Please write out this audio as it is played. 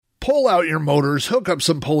Pull out your motors, hook up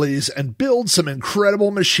some pulleys, and build some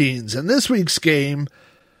incredible machines. In this week's game,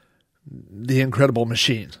 The Incredible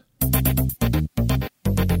Machine.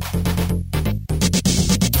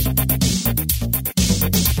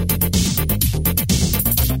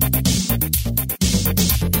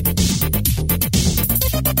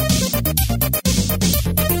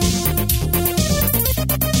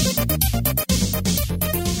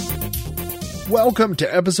 Welcome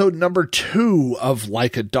to episode number 2 of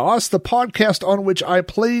Like a DOS, the podcast on which I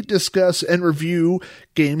play, discuss, and review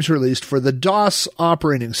games released for the DOS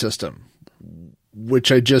operating system, which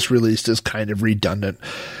I just released is kind of redundant.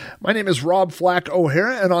 My name is Rob Flack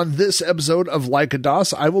O'Hara, and on this episode of Like a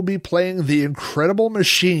DOS, I will be playing The Incredible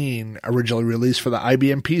Machine, originally released for the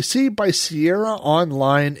IBM PC by Sierra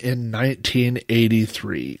Online in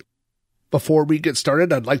 1983. Before we get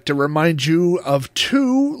started, I'd like to remind you of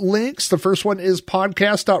 2 links. The first one is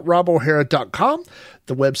podcast.robohara.com,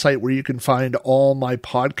 the website where you can find all my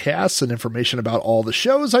podcasts and information about all the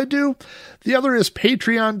shows I do. The other is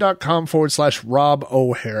patreon.com/Rob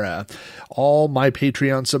O'Hara. All my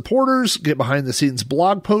Patreon supporters get behind-the-scenes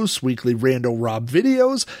blog posts, weekly Rando Rob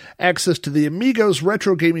videos, access to the Amigos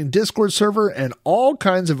Retro Gaming Discord server, and all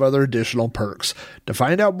kinds of other additional perks. To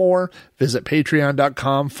find out more, visit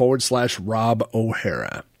patreon.com/Rob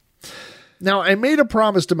O'Hara. Now, I made a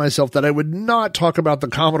promise to myself that I would not talk about the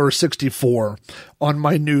Commodore 64 on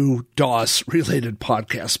my new DOS-related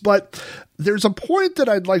podcast, but there's a point that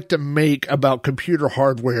I'd like to make about computer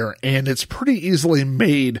hardware, and it's pretty easily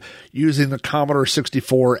made using the Commodore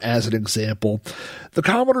 64 as an example. The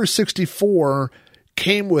Commodore 64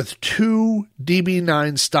 came with 2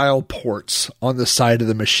 DB9 style ports on the side of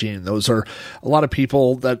the machine. Those are, a lot of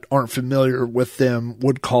people that aren't familiar with them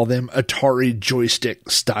would call them Atari joystick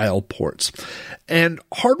style ports. And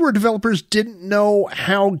hardware developers didn't know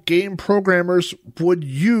how game programmers would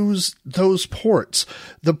use those ports.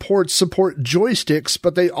 The ports support joysticks,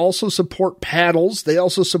 but they also support paddles. They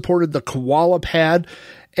also supported the Koala pad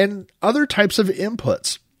and other types of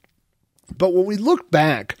inputs. But when we look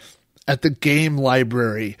back at the game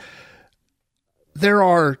library, there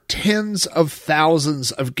are tens of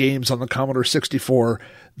thousands of games on the Commodore 64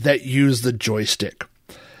 that use the joystick.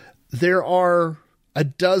 There are a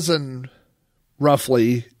dozen,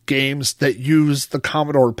 roughly, games that use the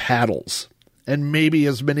Commodore paddles, and maybe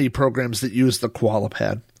as many programs that use the Koala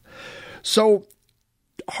pad. So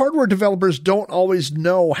hardware developers don't always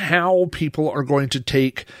know how people are going to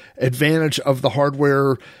take advantage of the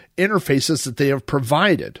hardware interfaces that they have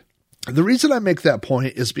provided. The reason I make that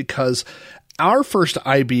point is because our first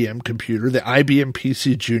IBM computer, the IBM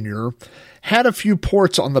PC Junior, had a few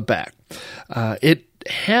ports on the back. It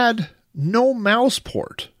had no mouse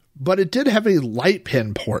port, but it did have a light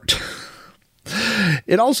pen port.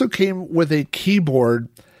 It also came with a keyboard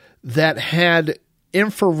that had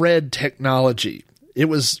infrared technology. It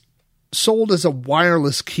was sold as a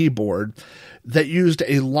wireless keyboard that used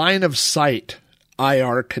a line of sight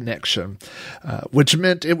IR connection, which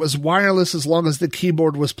meant it was wireless as long as the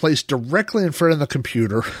keyboard was placed directly in front of the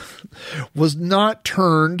computer, was not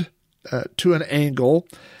turned to an angle,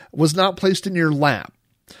 was not placed in your lap.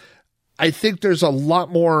 I think there's a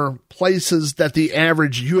lot more places that the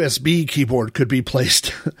average USB keyboard could be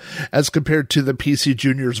placed as compared to the PC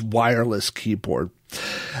Junior's wireless keyboard.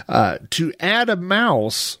 To add a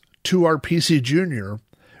mouse to our PC Junior,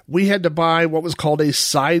 we had to buy what was called a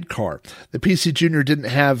sidecar. The PC Junior didn't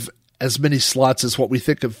have as many slots as what we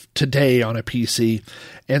think of today on a PC,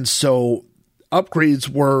 and so upgrades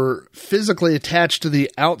were physically attached to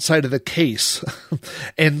the outside of the case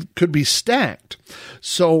and could be stacked.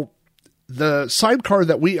 So the sidecar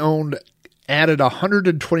that we owned added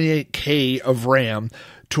 128K of RAM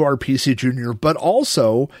to our PC Junior, but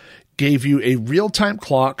also gave you a real-time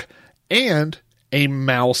clock and a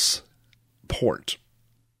mouse port.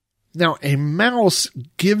 Now, a mouse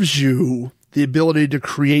gives you the ability to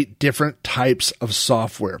create different types of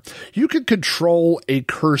software. You can control a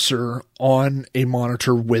cursor on a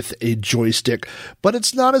monitor with a joystick, but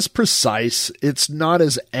it's not as precise, it's not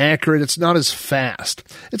as accurate, it's not as fast,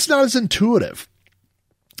 it's not as intuitive.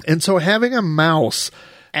 And so having a mouse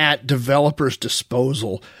at developers'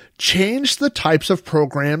 disposal changed the types of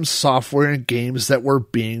programs, software, and games that were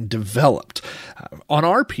being developed. On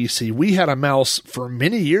our PC, we had a mouse for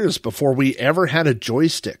many years before we ever had a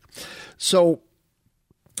joystick. So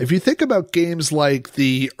if you think about games like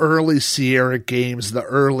the early Sierra games, the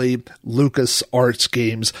early LucasArts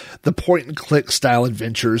games, the point-and-click style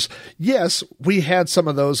adventures, yes, we had some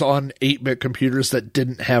of those on 8-bit computers that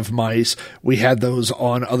didn't have mice. We had those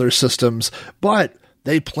on other systems, but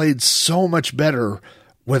they played so much better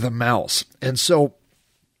with a mouse. And so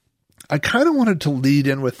I kind of wanted to lead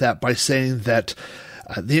in with that by saying that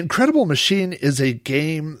The Incredible Machine is a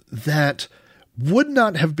game that would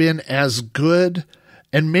not have been as good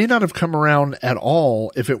and may not have come around at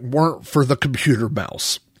all if it weren't for the computer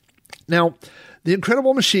mouse. Now, The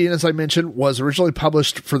Incredible Machine, as I mentioned, was originally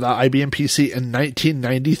published for the IBM PC in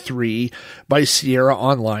 1993 by Sierra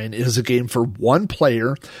Online. It is a game for one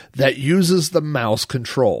player that uses the mouse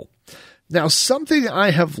control. Now, something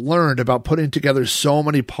I have learned about putting together so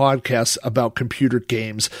many podcasts about computer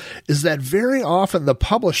games is that very often the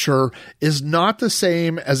publisher is not the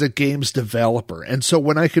same as a game's developer. And so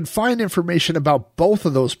when I can find information about both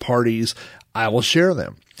of those parties, I will share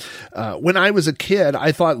them. When I was a kid,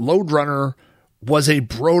 I thought Lode Runner was a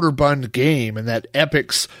Broderbund game and that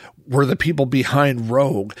Epyx were the people behind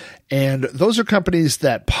Rogue. And those are companies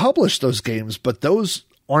that publish those games, but those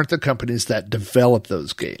aren't the companies that develop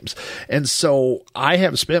those games. And so I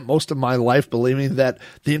have spent most of my life believing that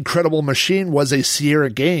The Incredible Machine was a Sierra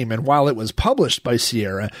game. And while it was published by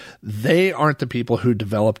Sierra, they aren't the people who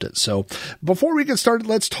developed it. So before we get started,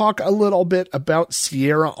 let's talk a little bit about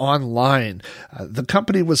Sierra Online. The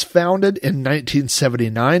company was founded in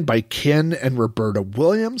 1979 by Ken and Roberta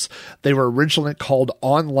Williams. They were originally called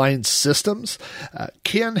Online Systems.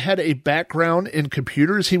 Ken had a background in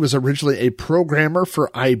computers. He was originally a programmer for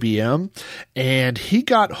IBM, and he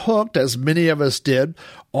got hooked, as many of us did,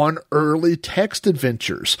 on early text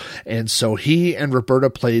adventures. And so he and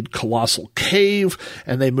Roberta played Colossal Cave,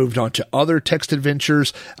 and they moved on to other text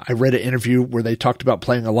adventures. I read an interview where they talked about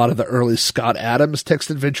playing a lot of the early Scott Adams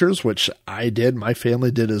text adventures, which I did, my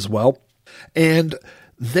family did as well. And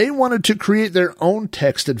they wanted to create their own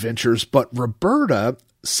text adventures, but Roberta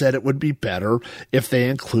said it would be better if they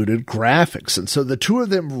included graphics. And so the two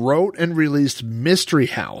of them wrote and released Mystery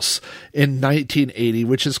House in 1980,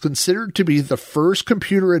 which is considered to be the first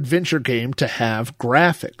computer adventure game to have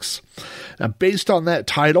graphics. Now, based on that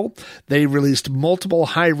title, they released multiple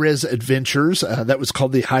high-res adventures. That was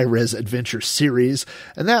called the High-Res Adventure series,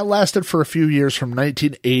 and that lasted for a few years from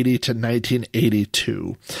 1980 to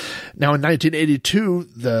 1982. Now, in 1982,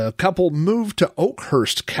 the couple moved to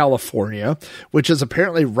Oakhurst, California, which is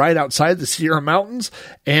apparently right outside the Sierra Mountains,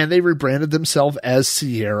 and they rebranded themselves as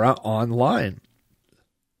Sierra Online.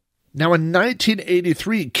 Now, in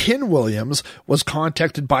 1983, Ken Williams was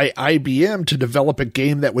contacted by IBM to develop a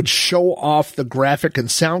game that would show off the graphic and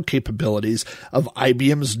sound capabilities of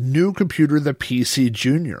IBM's new computer, the PC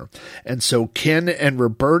Junior. And so Ken and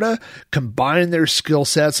Roberta combined their skill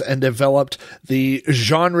sets and developed the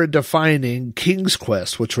genre-defining King's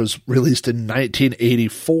Quest, which was released in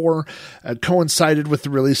 1984, coincided with the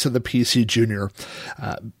release of the PC Junior.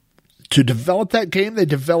 To develop that game, they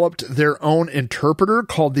developed their own interpreter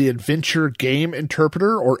called the Adventure Game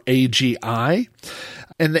Interpreter, or AGI.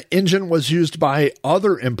 And the engine was used by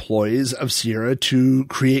other employees of Sierra to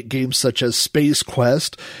create games such as Space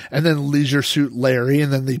Quest, and then Leisure Suit Larry,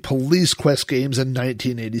 and then the Police Quest games in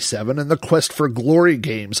 1987, and the Quest for Glory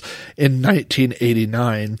games in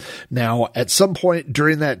 1989. Now, at some point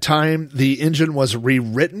during that time, the engine was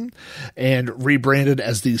rewritten and rebranded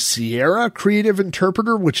as the Sierra Creative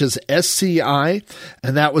Interpreter, which is SCI,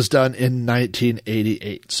 and that was done in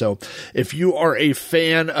 1988. So if you are a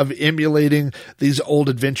fan of emulating these old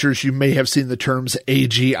adventures, you may have seen the terms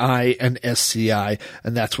AGI and SCI,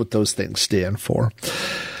 and that's what those things stand for.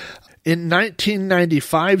 In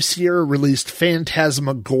 1995, Sierra released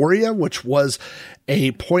Phantasmagoria, which was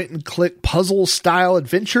a point-and-click puzzle-style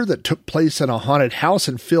adventure that took place in a haunted house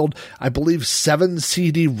and filled, I believe, 7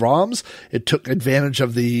 CD-ROMs. It took advantage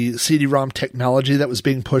of the CD-ROM technology that was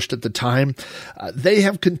being pushed at the time. They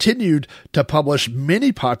have continued to publish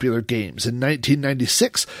many popular games. In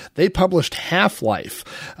 1996, they published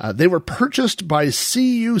Half-Life. They were purchased by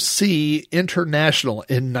CUC International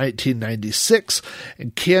in 1996,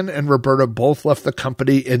 and Ken and Roberta both left the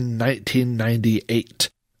company in 1998.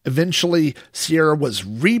 Eventually, Sierra was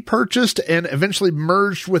repurchased and eventually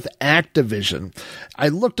merged with Activision. I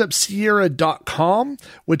looked up Sierra.com,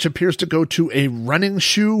 which appears to go to a running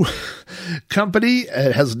shoe company.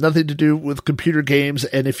 It has nothing to do with computer games.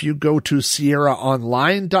 And if you go to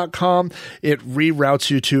SierraOnline.com, it reroutes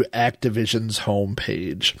you to Activision's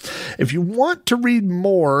homepage. If you want to read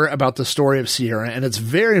more about the story of Sierra, and it's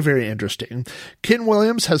very, very interesting, Ken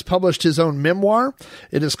Williams has published his own memoir.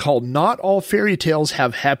 It is called Not All Fairy Tales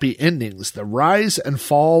Have Happy Endings, The Rise and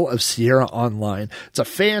Fall of Sierra Online. It's a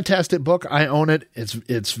fantastic book. I own it.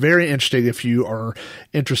 It's very interesting if you are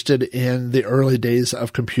interested in the early days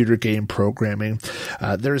of computer game programming.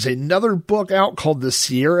 There's another book out called The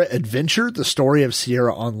Sierra Adventure, The Story of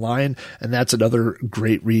Sierra Online, and that's another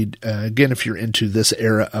great read, again, if you're into this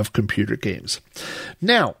era of computer games.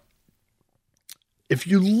 Now, if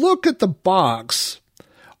you look at the box,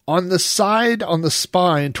 on the side, on the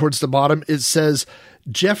spine, towards the bottom, it says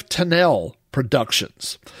Jeff Tennell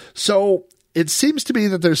Productions. So it seems to be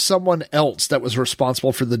that there's someone else that was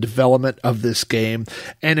responsible for the development of this game.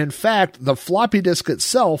 And in fact, the floppy disk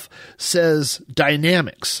itself says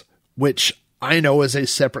Dynamix, which I know is a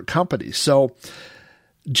separate company. So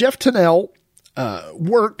Jeff Tennell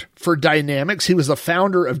worked for Dynamix. He was the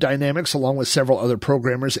founder of Dynamix along with several other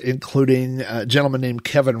programmers, including a gentleman named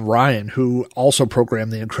Kevin Ryan, who also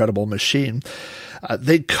programmed The Incredible Machine.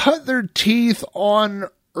 They cut their teeth on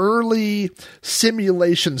early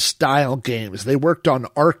simulation style games. They worked on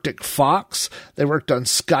Arctic Fox. They worked on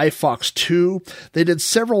Sky Fox 2. They did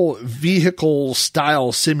several vehicle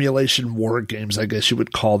style simulation war games, I guess you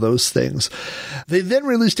would call those things. They then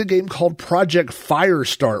released a game called Project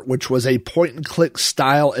Firestart, which was a point and click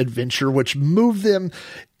style adventure, which moved them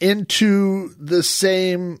into the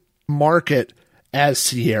same market as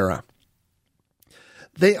Sierra.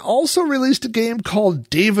 They also released a game called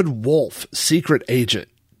David Wolf Secret Agent.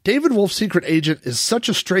 David Wolf Secret Agent is such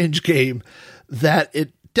a strange game that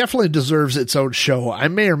it definitely deserves its own show. I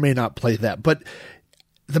may or may not play that, but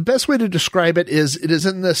the best way to describe it is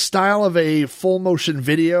in the style of a full motion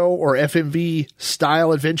video or FMV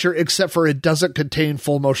style adventure, except for it doesn't contain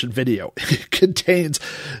full motion video. It contains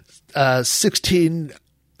 16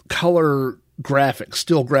 color graphics,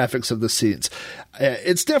 still graphics of the scenes.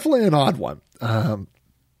 It's definitely an odd one.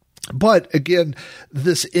 But again,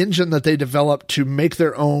 this engine that they developed to make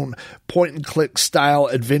their own point and click style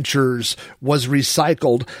adventures was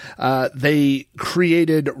recycled. They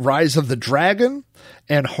created Rise of the Dragon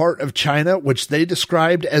and Heart of China, which they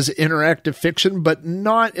described as interactive fiction, but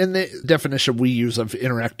not in the definition we use of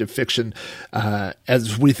interactive fiction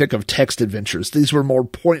as we think of text adventures. These were more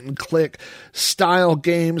point and click style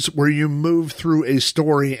games where you move through a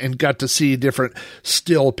story and got to see different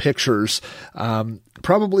still pictures.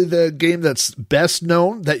 Probably the game that's best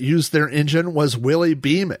known that used their engine was Willy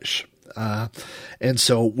Beamish. And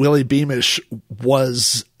so Willy Beamish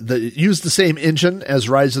used the same engine as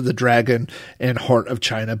Rise of the Dragon and Heart of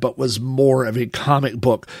China, but was more of a comic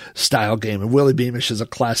book style game. And Willy Beamish is a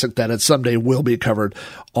classic that it someday will be covered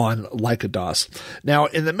on Like a DOS. Now,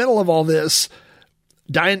 in the middle of all this,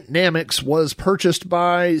 Dynamix was purchased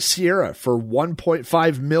by Sierra for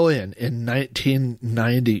 $1.5 million in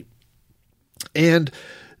 1990. And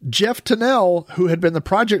Jeff Tennell, who had been the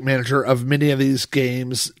project manager of many of these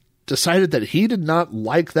games, decided that he did not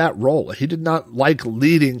like that role. He did not like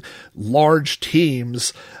leading large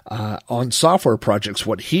teams on software projects.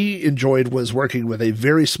 What he enjoyed was working with a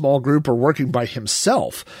very small group or working by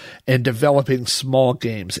himself and developing small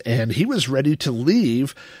games. And he was ready to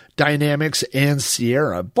leave Dynamix and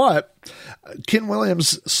Sierra. But Ken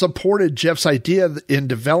Williams supported Jeff's idea in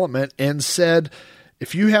development and said,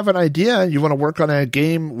 if you have an idea and you want to work on a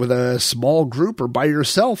game with a small group or by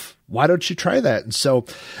yourself, why don't you try that? And so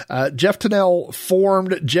Jeff Tennell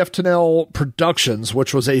formed Jeff Tennell Productions,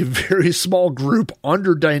 which was a very small group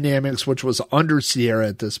under Dynamix, which was under Sierra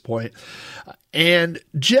at this point. And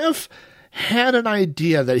Jeff had an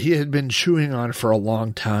idea that he had been chewing on for a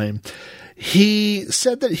long time. He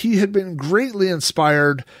said that he had been greatly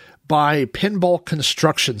inspired by Pinball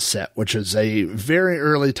Construction Set, which is a very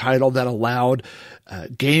early title that allowed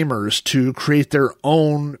gamers to create their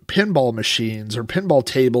own pinball machines or pinball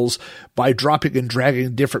tables by dropping and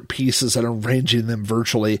dragging different pieces and arranging them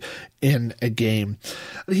virtually in a game.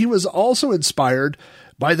 He was also inspired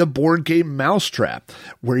by the board game Mousetrap,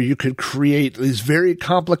 where you could create these very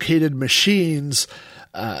complicated machines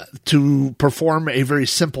to perform a very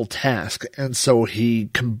simple task. And so he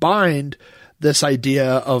combined this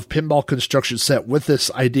idea of Pinball Construction Set with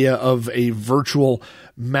this idea of a virtual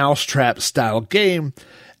Mousetrap style game,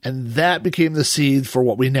 and that became the seed for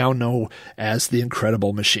what we now know as The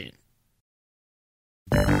Incredible Machine.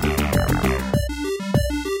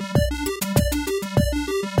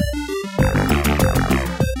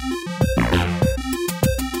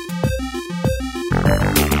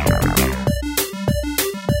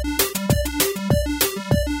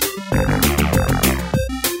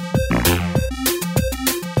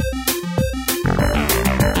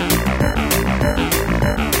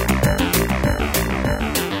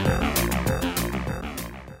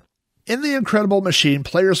 In The Incredible Machine,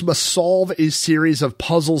 players must solve a series of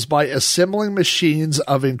puzzles by assembling machines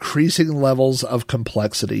of increasing levels of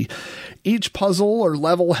complexity. Each puzzle or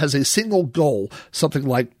level has a single goal, something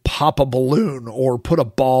like pop a balloon or put a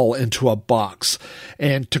ball into a box.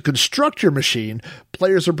 And to construct your machine,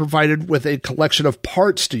 players are provided with a collection of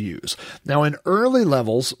parts to use. Now, in early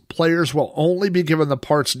levels, players will only be given the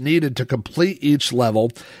parts needed to complete each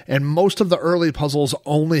level, and most of the early puzzles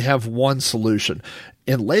only have one solution.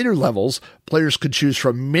 In later levels, players could choose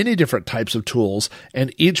from many different types of tools,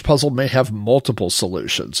 and each puzzle may have multiple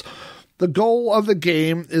solutions. The goal of the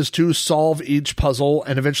game is to solve each puzzle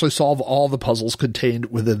and eventually solve all the puzzles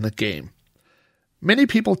contained within the game. Many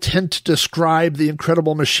people tend to describe the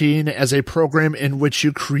Incredible Machine as a program in which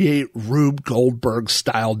you create Rube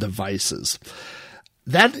Goldberg-style devices.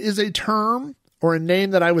 That is a term or a name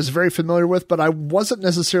that I was very familiar with, but I wasn't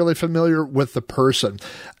necessarily familiar with the person.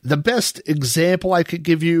 The best example I could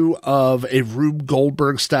give you of a Rube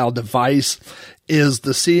Goldberg-style device is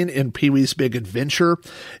the scene in Pee-wee's Big Adventure,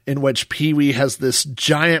 in which Pee-wee has this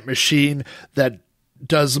giant machine that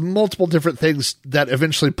does multiple different things that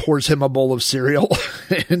eventually pours him a bowl of cereal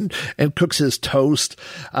and cooks his toast.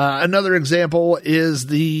 Another example is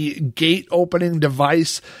the gate opening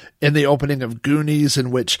device in the opening of Goonies, in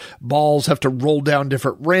which balls have to roll down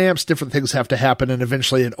different ramps, different things have to happen, and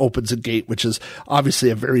eventually it opens a gate, which is obviously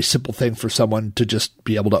a very simple thing for someone to just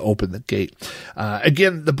be able to open the gate.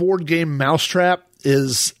 Again, the board game Mousetrap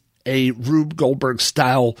is a Rube Goldberg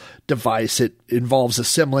style device. It involves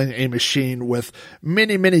assembling a machine with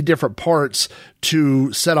many, many different parts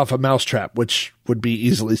to set off a mousetrap, which would be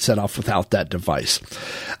easily set off without that device.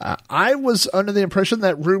 I was under the impression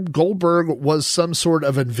that Rube Goldberg was some sort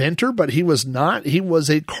of inventor, but he was not. He was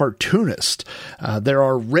a cartoonist. There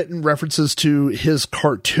are written references to his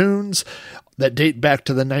cartoons that date back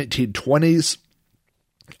to the 1920s.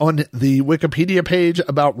 On the Wikipedia page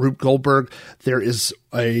about Rube Goldberg, there is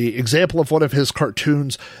an example of one of his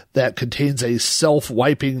cartoons that contains a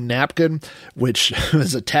self-wiping napkin, which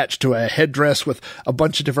is attached to a headdress with a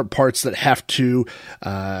bunch of different parts that have to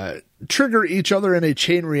trigger each other in a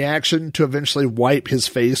chain reaction to eventually wipe his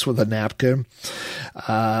face with a napkin.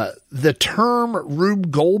 The term Rube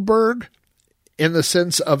Goldberg, in the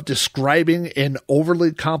sense of describing an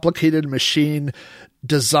overly complicated machine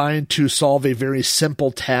designed to solve a very simple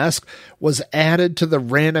task, was added to the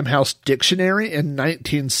Random House Dictionary in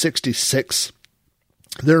 1966.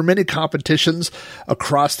 There are many competitions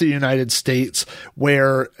across the United States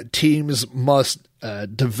where teams must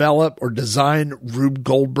develop or design Rube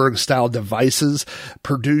Goldberg-style devices.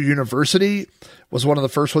 Purdue University was one of the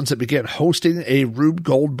first ones that began hosting a Rube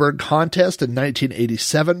Goldberg contest in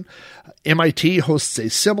 1987. MIT hosts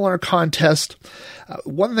a similar contest.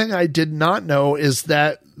 One thing I did not know is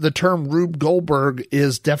that the term Rube Goldberg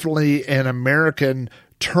is definitely an American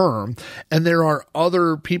term, and there are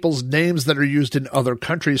other people's names that are used in other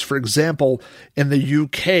countries. For example, in the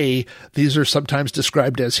UK, these are sometimes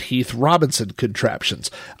described as Heath Robinson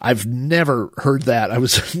contraptions. I've never heard that. I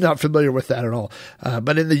was not familiar with that at all.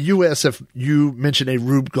 But in the US, if you mention a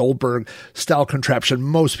Rube Goldberg style contraption,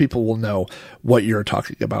 most people will know what you're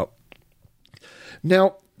talking about.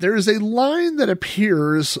 Now, there is a line that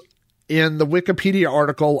appears in the Wikipedia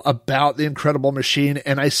article about the Incredible Machine,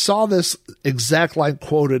 and I saw this exact line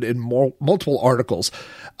quoted in multiple articles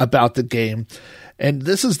about the game, and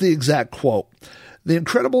this is the exact quote. The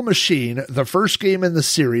Incredible Machine, the first game in the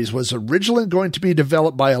series, was originally going to be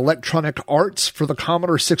developed by Electronic Arts for the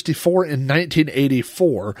Commodore 64 in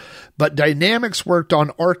 1984, but Dynamics worked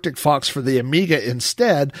on Arctic Fox for the Amiga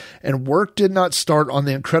instead, and work did not start on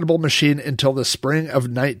the Incredible Machine until the spring of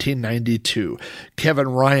 1992. Kevin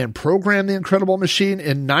Ryan programmed the Incredible Machine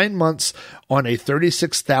in 9 months on a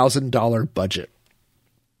 $36,000 budget.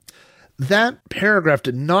 That paragraph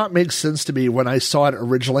did not make sense to me when I saw it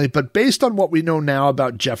originally, but based on what we know now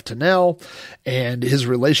about Jeff Tunnell and his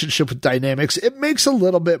relationship with Dynamics, it makes a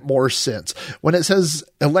little bit more sense. When it says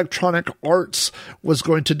Electronic Arts was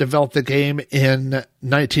going to develop the game in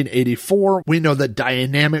 1984, we know that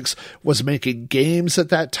Dynamics was making games at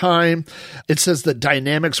that time. It says that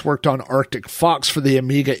Dynamics worked on Arctic Fox for the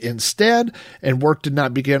Amiga instead, and work did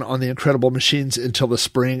not begin on the Incredible Machines until the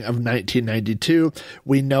spring of 1992.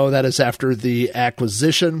 We know that is after the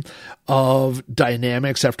acquisition of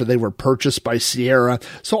Dynamics, after they were purchased by Sierra.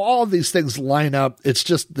 So all of these things line up. It's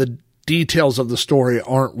just the details of the story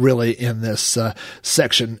aren't really in this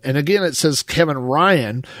section. And again, it says Kevin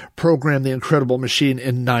Ryan programmed the Incredible Machine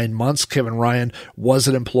in 9 months. Kevin Ryan was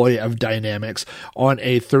an employee of Dynamics on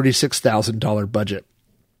a $36,000 budget.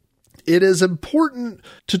 It is important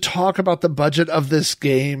to talk about the budget of this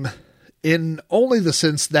game in only the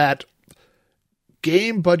sense that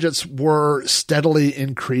game budgets were steadily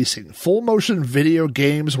increasing. Full motion video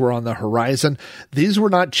games were on the horizon. These were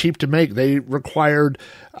not cheap to make. They required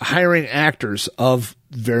hiring actors of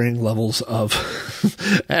varying levels of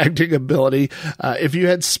acting ability. If you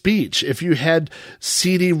had speech, if you had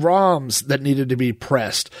CD-ROMs that needed to be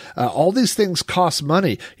pressed, all these things cost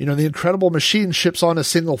money. You know, the Incredible Machine ships on a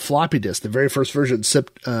single floppy disk. The very first version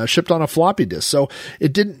shipped on a floppy disk. So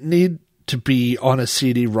it didn't need to be on a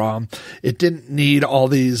CD-ROM. It didn't need all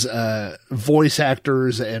these voice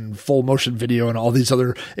actors and full motion video and all these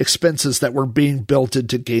other expenses that were being built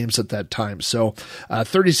into games at that time. So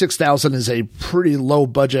 $36,000 is a pretty low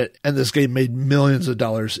budget, and this game made millions of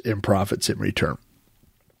dollars in profits in return.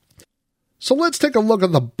 So let's take a look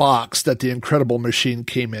at the box that the Incredible Machine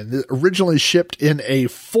came in. It originally shipped in a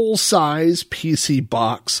full-size PC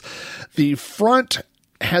box. The front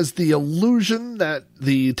has the illusion that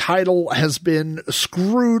the title has been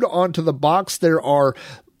screwed onto the box. There are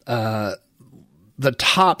the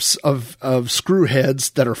tops of screw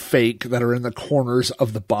heads that are fake, that are in the corners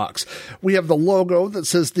of the box. We have the logo that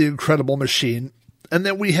says The Incredible Machine, and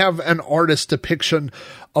then we have an artist depiction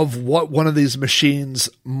of what one of these machines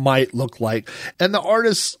might look like. And the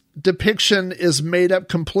artist's depiction is made up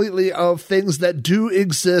completely of things that do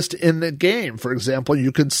exist in the game. For example,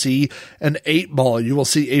 you can see an 8-ball. You will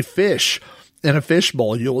see a fish in a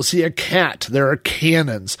fishbowl. You will see a cat. There are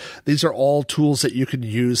cannons. These are all tools that you can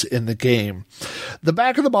use in the game. The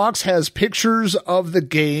back of the box has pictures of the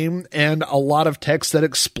game and a lot of text that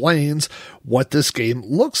explains what this game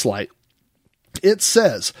looks like. It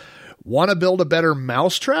says, "Want to build a better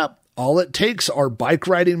mousetrap? All it takes are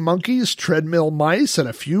bike-riding monkeys, treadmill mice, and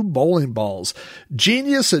a few bowling balls.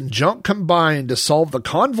 Genius and junk combined to solve the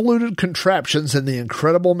convoluted contraptions in the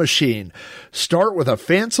Incredible Machine. Start with a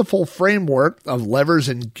fanciful framework of levers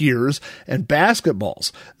and gears and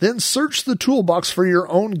basketballs. Then search the toolbox for your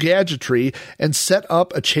own gadgetry and set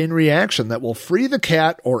up a chain reaction that will free the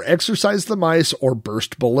cat or exercise the mice or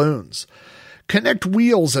burst balloons. Connect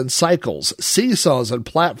wheels and cycles, seesaws and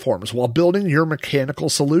platforms while building your mechanical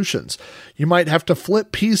solutions. You might have to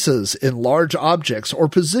flip pieces in large objects or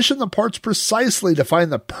position the parts precisely to find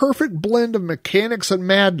the perfect blend of mechanics and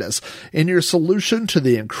madness in your solution to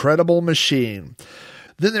the Incredible Machine."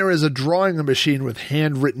 Then there is a drawing machine with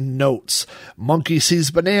handwritten notes. Monkey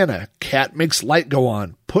sees banana. Cat makes light go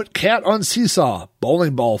on. Put cat on seesaw.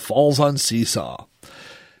 Bowling ball falls on seesaw.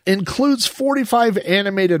 Includes 45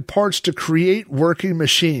 animated parts to create working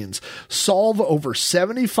machines. Solve over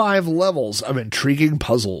 75 levels of intriguing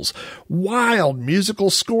puzzles. Wild musical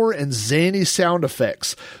score and zany sound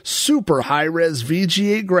effects. Super high-res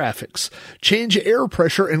VGA graphics. Change air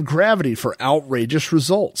pressure and gravity for outrageous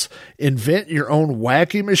results. Invent your own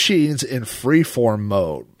wacky machines in freeform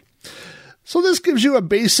mode. So this gives you a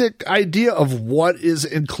basic idea of what is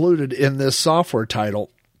included in this software title.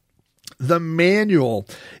 The manual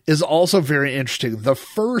is also very interesting. The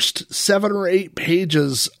first 7 or 8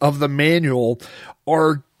 pages of the manual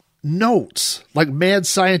are notes, like mad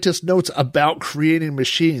scientist notes about creating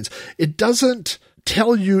machines. It doesn't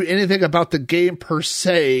tell you anything about the game per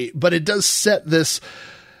se, but it does set this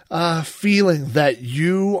feeling that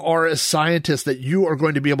you are a scientist, that you are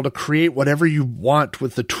going to be able to create whatever you want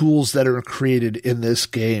with the tools that are created in this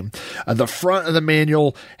game. The front of the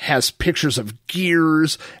manual has pictures of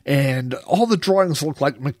gears, and all the drawings look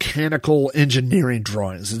like mechanical engineering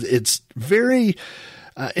drawings. It's very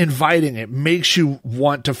inviting. It makes you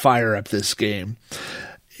want to fire up this game.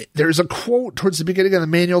 There's a quote towards the beginning of the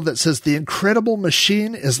manual that says, "The Incredible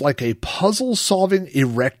Machine is like a puzzle-solving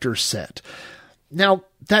erector set." Now,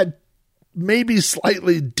 that may be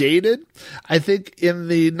slightly dated. I think in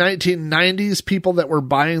the 1990s, people that were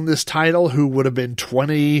buying this title who would have been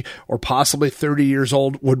 20 or possibly 30 years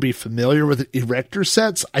old would be familiar with erector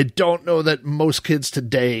sets. I don't know that most kids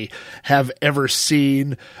today have ever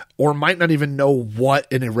seen or might not even know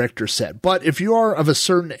what an erector set. But if you are of a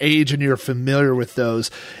certain age and you're familiar with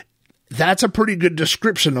those, that's a pretty good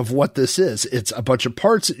description of what this is. It's a bunch of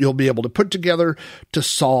parts that you'll be able to put together to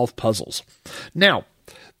solve puzzles. Now,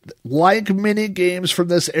 like many games from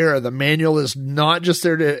this era, the manual is not just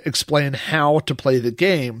there to explain how to play the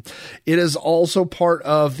game. It is also part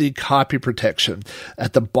of the copy protection.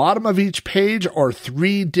 At the bottom of each page are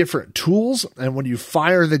 3 different tools, and when you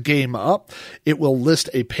fire the game up, it will list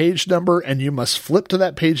a page number, and you must flip to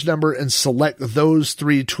that page number and select those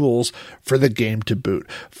 3 tools for the game to boot.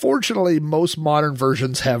 Fortunately, most modern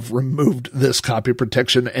versions have removed this copy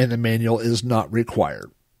protection, and the manual is not required.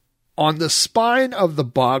 On the spine of the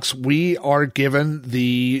box, we are given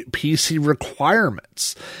the PC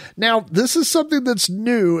requirements. Now, this is something that's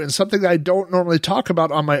new and something I don't normally talk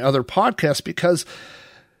about on my other podcasts because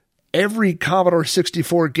every Commodore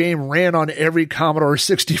 64 game ran on every Commodore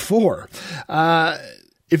 64.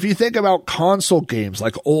 If you think about console games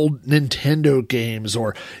like old Nintendo games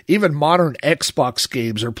or even modern Xbox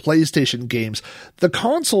games or PlayStation games, the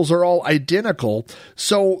consoles are all identical,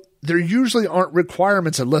 so there usually aren't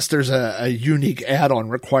requirements unless there's a unique add-on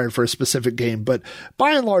required for a specific game. But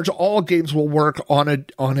by and large, all games will work on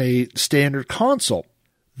a standard console.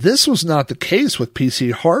 This was not the case with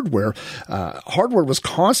PC hardware. Hardware was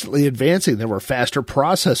constantly advancing. There were faster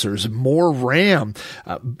processors, more RAM,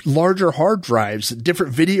 larger hard drives,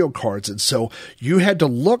 different video cards. And so you had to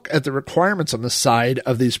look at the requirements on the side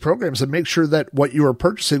of these programs and make sure that what you were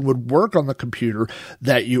purchasing would work on the computer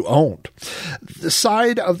that you owned. The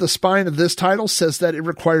side of the spine of this title says that it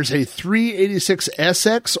requires a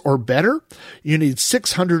 386SX or better. You need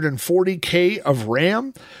 640K of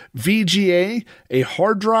RAM, VGA, a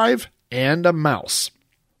hard drive, and a mouse.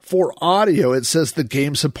 For audio, it says the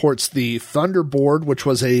game supports the Thunderboard, which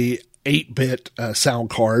was a 8-bit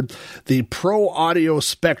sound card, the Pro Audio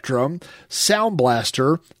Spectrum, Sound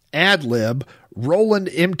Blaster, AdLib, Roland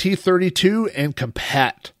MT32, and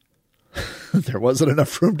Compat. There wasn't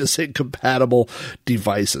enough room to say compatible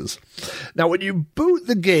devices. Now, when you boot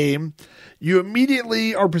the game, you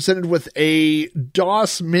immediately are presented with a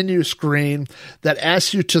DOS menu screen that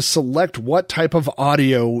asks you to select what type of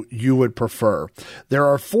audio you would prefer. There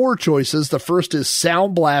are 4 choices. The first is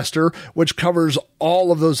Sound Blaster, which covers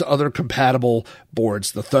all of those other compatible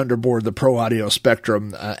boards. The Thunderboard, the Pro Audio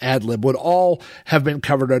Spectrum, AdLib would all have been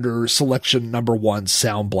covered under selection number 1,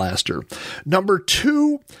 Sound Blaster. Number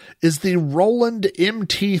 2 is the Roland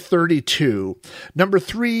MT32. Number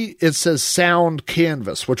 3, it says Sound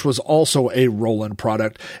Canvas, which was also a Roland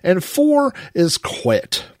product. And 4 is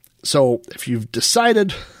Quit. So if you've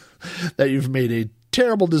decided that you've made a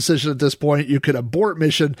terrible decision at this point, you could abort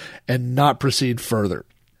mission and not proceed further.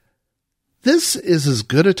 This is as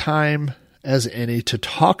good a time as any to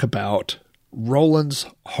talk about Roland's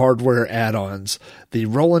hardware add-ons, the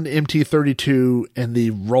Roland MT32 and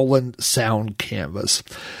the Roland Sound Canvas.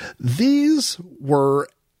 These were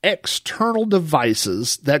external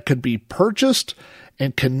devices that could be purchased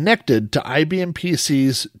and connected to IBM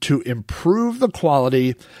PCs to improve the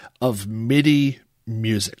quality of MIDI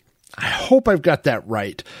music. I hope I've got that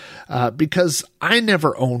right, because I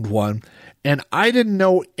never owned one, and I didn't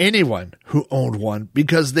know anyone who owned one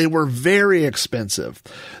because they were very expensive.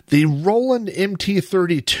 The Roland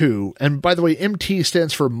MT32, and by the way, MT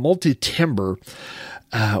stands for multi-timbre,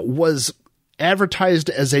 was advertised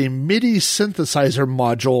as a MIDI synthesizer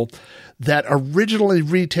module that originally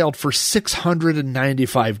retailed for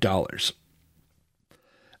 $695.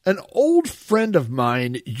 An old friend of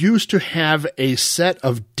mine used to have a set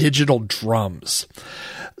of digital drums.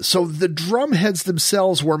 So the drum heads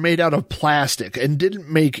themselves were made out of plastic and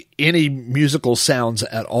didn't make any musical sounds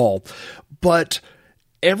at all. But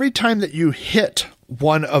every time that you hit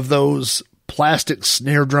one of those plastic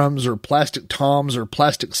snare drums or plastic toms or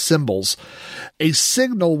plastic cymbals, a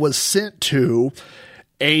signal was sent to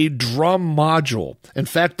a drum module. In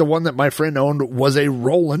fact, the one that my friend owned was a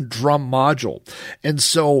Roland drum module. And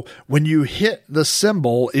so when you hit the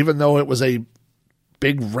cymbal, even though it was a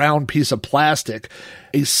big round piece of plastic,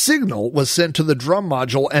 a signal was sent to the drum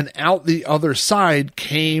module, and out the other side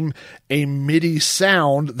came a MIDI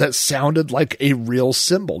sound that sounded like a real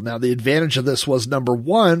cymbal. Now, the advantage of this was, number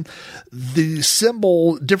 1, the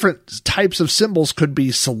cymbal, different types of cymbals could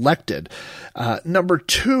be selected. Number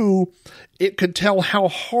 2, it could tell how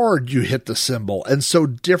hard you hit the cymbal, and so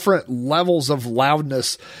different levels of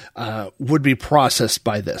loudness would be processed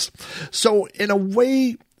by this. So in a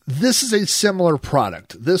way, this is a similar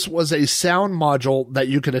product. This was a sound module that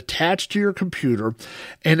you could attach to your computer,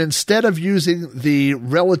 and instead of using the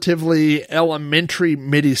relatively elementary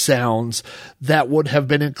MIDI sounds that would have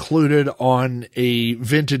been included on a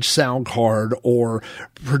vintage sound card or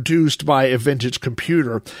produced by a vintage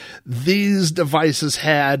computer, these devices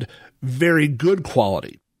had very good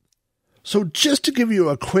quality. So just to give you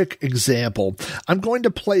a quick example, I'm going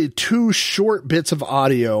to play 2 short bits of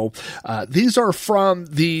audio. These are from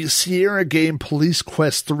the Sierra game Police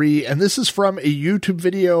Quest 3, and this is from a YouTube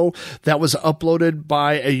video that was uploaded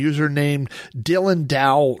by a user named Dylan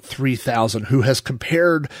Dow 3000, who has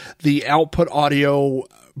compared the output audio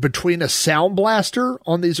between a Sound Blaster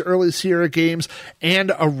on these early Sierra games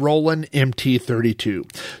and a Roland MT32.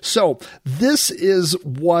 So this is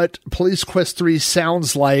what Police Quest 3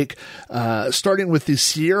 sounds like, starting with the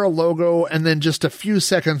Sierra logo and then just a few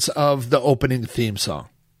seconds of the opening theme song.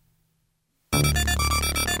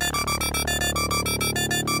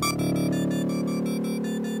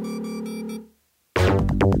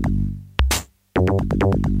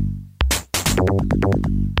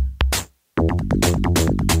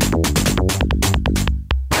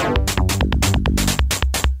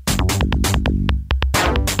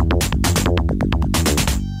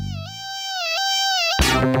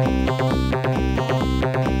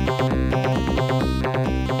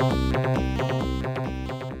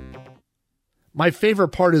 My favorite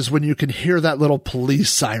part is when you can hear that little police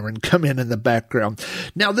siren come in the background.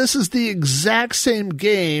 Now, this is the exact same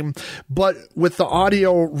game, but with the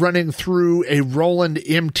audio running through a Roland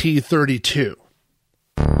MT32.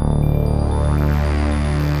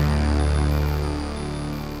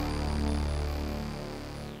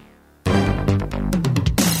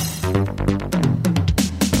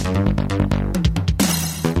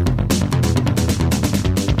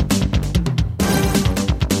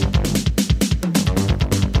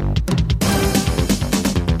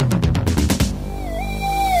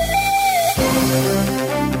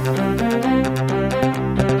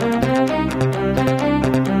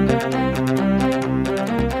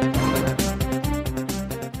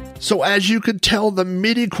 So as you could tell, the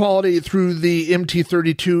MIDI quality through the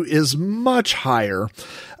MT32 is much higher.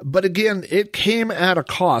 But again, it came at a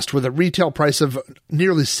cost with a retail price of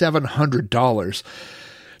nearly $700.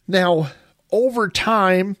 Now, over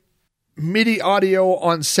time, MIDI audio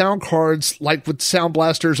on sound cards, like with Sound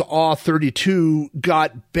Blaster's AW32,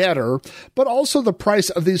 got better, but also the price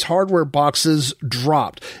of these hardware boxes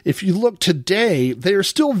dropped. If you look today, they are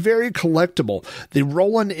still very collectible. The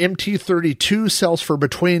Roland MT32 sells for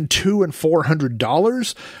between $200 and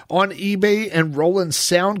 $400 on eBay, and Roland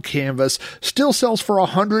Sound Canvas still sells for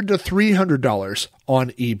 $100 to $300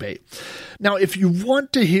 on eBay. Now, if you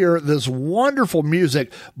want to hear this wonderful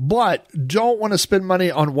music, but don't want to spend money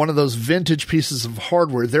on one of those vintage pieces of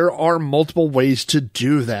hardware, there are multiple ways to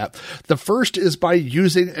do that. The first is by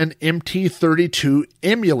using an MT32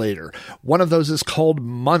 emulator. One of those is called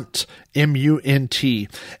MUNT, M-U-N-T.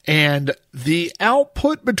 And the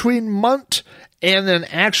output between MUNT and an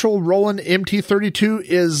actual Roland MT32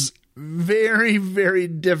 is very, very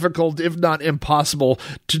difficult, if not impossible,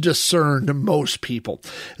 to discern to most people.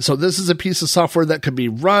 So this is a piece of software that can be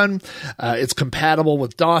run. It's compatible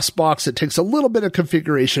with DOSBox. It takes a little bit of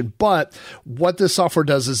configuration, but what this software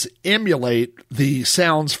does is emulate the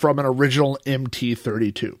sounds from an original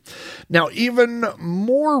MT32. Now, even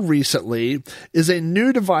more recently is a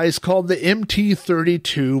new device called the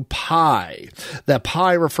MT32 Pi. That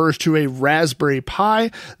Pi refers to a Raspberry Pi.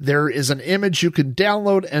 There is an image you can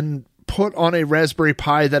download and put on a Raspberry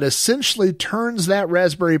Pi that essentially turns that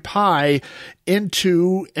Raspberry Pi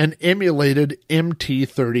into an emulated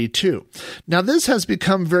MT32. Now, this has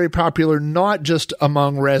become very popular not just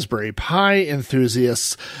among Raspberry Pi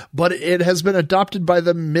enthusiasts, but it has been adopted by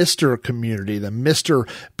the MiSTer community, the MiSTer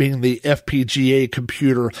being the FPGA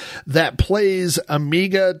computer that plays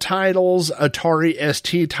Amiga titles, Atari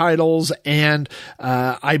ST titles, and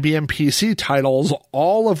IBM PC titles,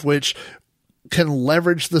 all of which can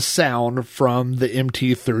leverage the sound from the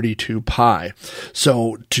MT32 Pi.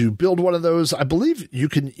 So to build one of those, I believe you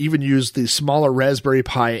can even use the smaller Raspberry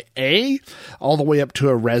Pi A all the way up to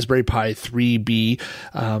a Raspberry Pi 3B.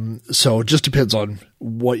 So it just depends on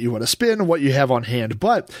what you want to spin, what you have on hand.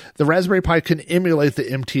 But the Raspberry Pi can emulate the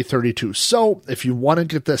MT32. So if you want to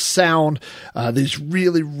get the sound, these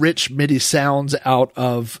really rich MIDI sounds out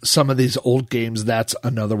of some of these old games, that's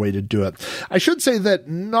another way to do it. I should say that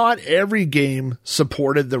not every game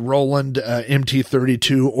supported the Roland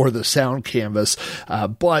MT32 or the Sound Canvas,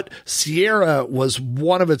 but Sierra was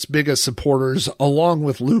one of its biggest supporters along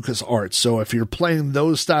with LucasArts. So if you're playing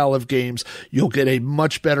those style of games, you'll get a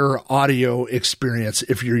much better audio experience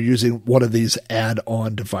if you're using one of these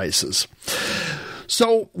add-on devices.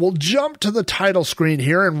 So we'll jump to the title screen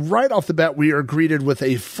here, and right off the bat, we are greeted with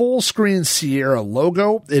a full screen Sierra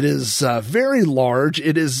logo. It is very large.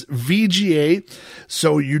 It is VGA,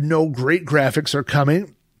 so you know great graphics are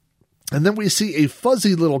coming. And then we see a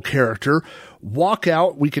fuzzy little character walk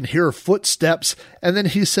out. We can hear footsteps, and then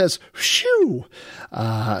he says, "Shoo!"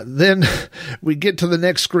 Then we get to the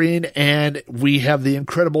next screen, and we have the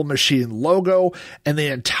Incredible Machine logo, and the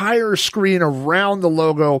entire screen around the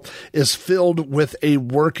logo is filled with a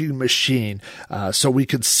working machine. So we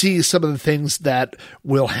can see some of the things that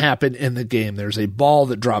will happen in the game. There's a ball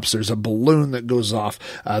that drops. There's a balloon that goes off.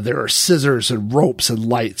 There are scissors and ropes and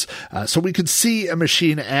lights. So we can see a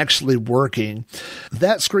machine actually working.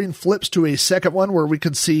 That screen flips to a second one where we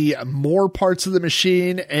can see more parts of the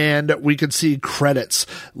machine, and we can see credits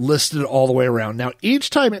listed all the way around. Now, each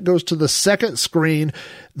time it goes to the second screen,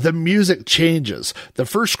 the music changes. The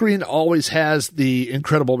first screen always has the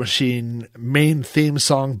Incredible Machine main theme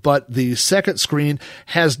song, but the second screen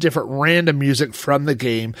has different random music from the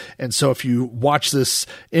game. And so if you watch this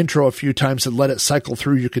intro a few times and let it cycle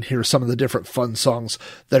through, you can hear some of the different fun songs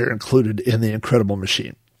that are included in the Incredible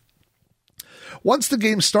Machine. Once the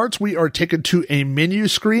game starts, we are taken to a menu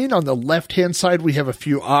screen. On the left-hand side, we have a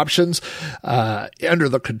few options. Under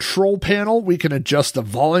the control panel, we can adjust the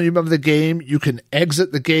volume of the game. You can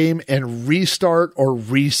exit the game and restart or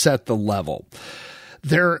reset the level.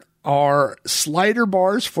 There are slider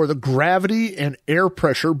bars for the gravity and air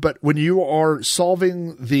pressure, but when you are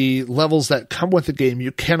solving the levels that come with the game,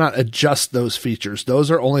 you cannot adjust those features.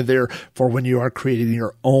 Those are only there for when you are creating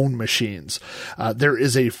your own machines. There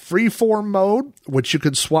is a freeform mode, which you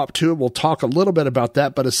can swap to. We'll talk a little bit about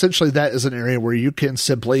that, but essentially that is an area where you can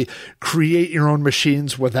simply create your own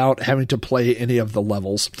machines without having to play any of the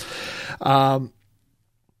levels.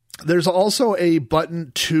 There's also a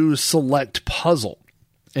button to select puzzle.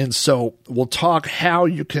 And so we'll talk how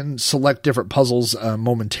you can select different puzzles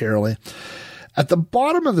momentarily. At the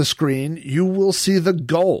bottom of the screen, you will see the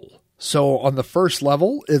goal. So on the first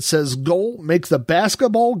level, it says goal, make the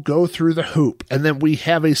basketball go through the hoop. And then we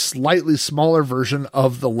have a slightly smaller version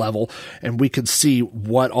of the level, and we can see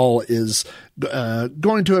what all is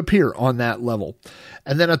going to appear on that level.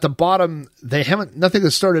 And then at the bottom, nothing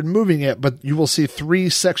has started moving yet, but you will see 3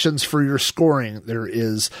 sections for your scoring. There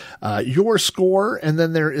is your score, and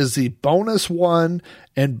then there is the bonus 1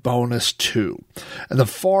 and bonus 2. And the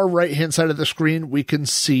far right-hand side of the screen, we can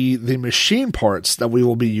see the machine parts that we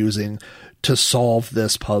will be using to solve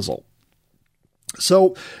this puzzle.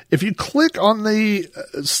 So if you click on the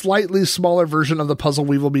slightly smaller version of the puzzle,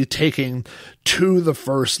 we will be taking to the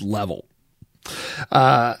first level.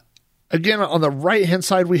 Again, on the right-hand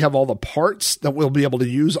side, we have all the parts that we'll be able to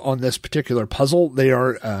use on this particular puzzle. They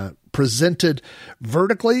are presented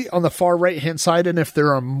vertically on the far right-hand side, and if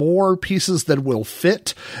there are more pieces that will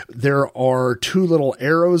fit, there are 2 little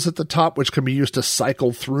arrows at the top, which can be used to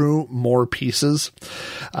cycle through more pieces.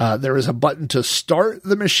 There is a button to start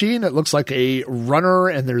the machine. It looks like a runner,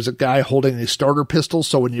 and there's a guy holding a starter pistol,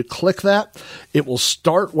 so when you click that, it will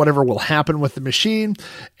start whatever will happen with the machine,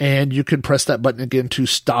 and you can press that button again to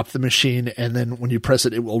stop the machine, and then when you press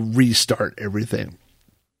it, it will restart everything.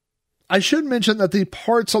 I should mention that the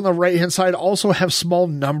parts on the right-hand side also have small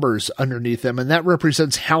numbers underneath them, and that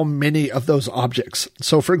represents how many of those objects.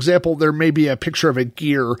 So, for example, there may be a picture of a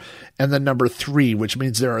gear and the number 3, which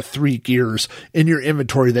means there are 3 gears in your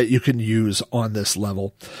inventory that you can use on this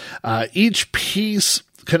level. Each piece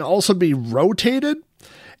can also be rotated,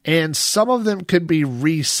 and some of them can be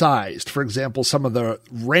resized. For example, some of the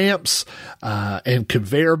ramps and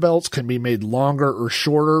conveyor belts can be made longer or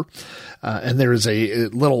shorter. And there's a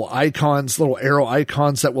little arrow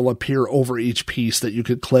icons that will appear over each piece that you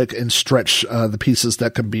could click and stretch the pieces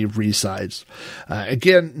that can be resized.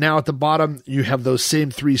 Again, now at the bottom, you have those same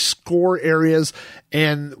 3 score areas,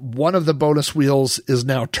 and one of the bonus wheels is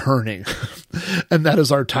now turning. And that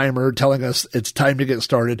is our timer telling us it's time to get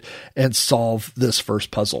started and solve this first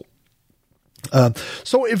puzzle.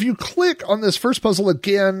 So if you click on this first puzzle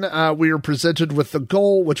again, we are presented with the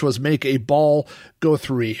goal, which was make a ball go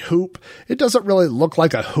through a hoop. It doesn't really look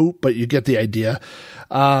like a hoop, but you get the idea.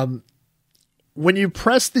 When you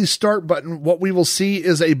press the start button, what we will see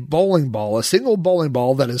is a bowling ball, a single bowling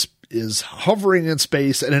ball that is hovering in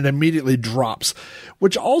space, and it immediately drops,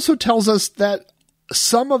 which also tells us that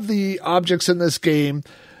some of the objects in this game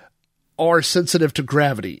are sensitive to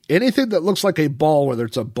gravity. Anything that looks like a ball, whether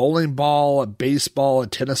it's a bowling ball, a baseball, a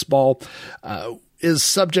tennis ball, is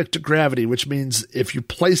subject to gravity, which means if you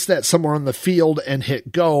place that somewhere on the field and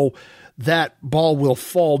hit go, that ball will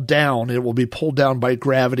fall down. It will be pulled down by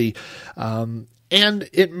gravity. And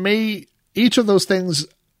each of those things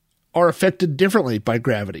are affected differently by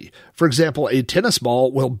gravity. For example, a tennis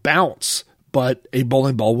ball will bounce, but a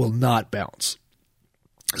bowling ball will not bounce.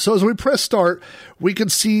 So as we press start, we can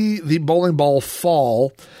see the bowling ball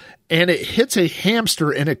fall, and it hits a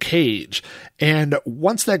hamster in a cage. And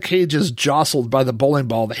once that cage is jostled by the bowling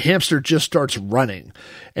ball, the hamster just starts running.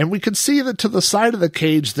 And we can see that to the side of the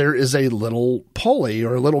cage, there is a little pulley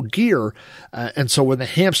or a little gear. And so when the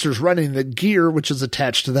hamster's running, the gear, which is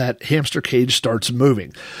attached to that hamster cage, starts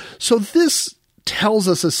moving. So this tells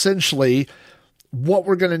us essentially what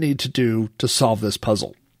we're going to need to do to solve this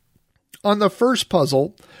puzzle. On the first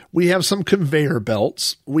puzzle, we have some conveyor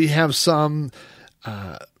belts. We have some,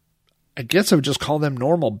 I guess I would just call them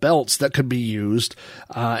normal belts that could be used.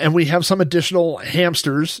 And we have some additional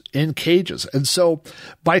hamsters in cages. And so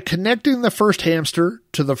by connecting the first hamster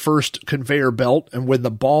to the first conveyor belt, and when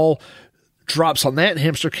the ball drops on that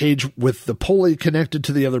hamster cage with the pulley connected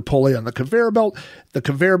to the other pulley on the conveyor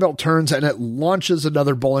belt turns and it launches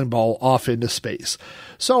another bowling ball off into space.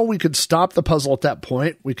 So we could stop the puzzle at that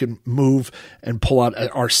point. We can move and pull out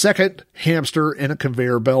our second hamster in a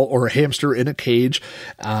conveyor belt or a hamster in a cage.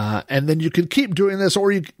 And then you can keep doing this,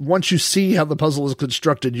 or once you see how the puzzle is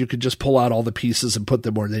constructed, you can just pull out all the pieces and put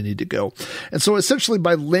them where they need to go. And so essentially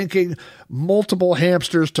by linking multiple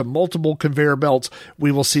hamsters to multiple conveyor belts,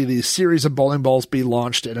 we will see these series of bowling balls be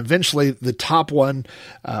launched. And eventually the top one,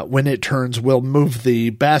 when it turns, will move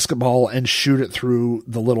the basketball and shoot it through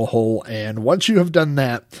the little hole. And once you have done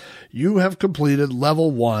that, you have completed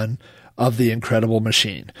level 1 of the Incredible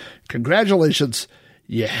Machine. Congratulations,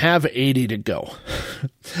 you have 80 to go.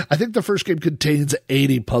 I think the first game contains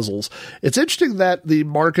 80 puzzles. It's interesting that the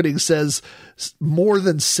marketing says more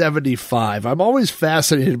than 75. I'm always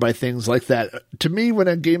fascinated by things like that. To me, when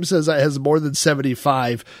a game says it has more than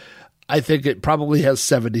 75, I think it probably has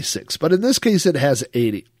 76. But in this case, it has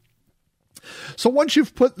 80. So once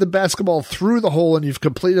you've put the basketball through the hole and you've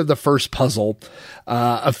completed the first puzzle,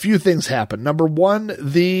 a few things happen. Number one,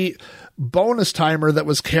 the bonus timer that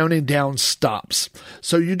was counting down stops.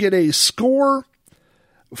 So you get a score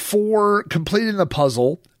for completing the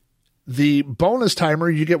puzzle. The bonus timer,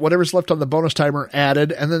 you get whatever's left on the bonus timer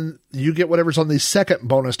added, and then you get whatever's on the second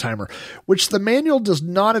bonus timer, which the manual does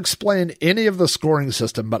not explain any of the scoring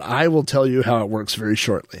system, but I will tell you how it works very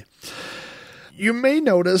shortly. You may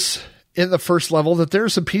notice in the first level that there are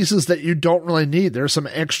some pieces that you don't really need. There are some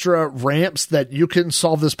extra ramps that you can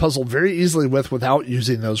solve this puzzle very easily with without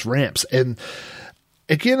using those ramps. And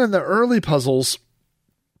again, in the early puzzles,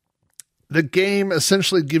 the game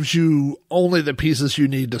essentially gives you only the pieces you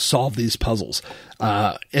need to solve these puzzles.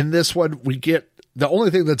 In this one, we get the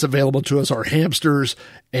only thing that's available to us are hamsters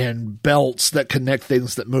and belts that connect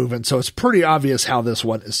things that move. And so it's pretty obvious how this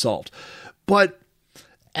one is solved. But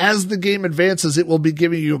as the game advances, it will be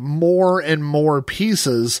giving you more and more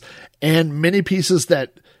pieces, and many pieces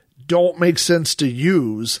that don't make sense to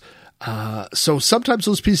use. So sometimes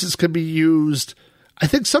those pieces can be used. I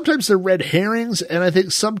think sometimes they're red herrings, and I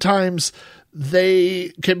think sometimes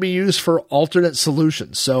they can be used for alternate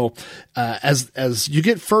solutions. So as you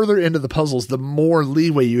get further into the puzzles, the more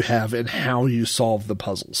leeway you have in how you solve the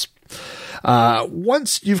puzzles.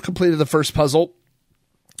 Once you've completed the first puzzle,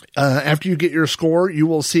 after you get your score, you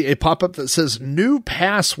will see a pop-up that says new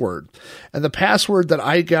password. And the password that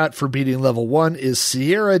I got for beating level 1 is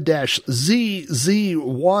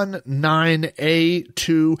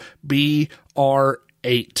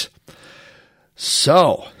Sierra-ZZ19A2BR8.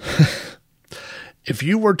 So, if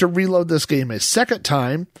you were to reload this game a second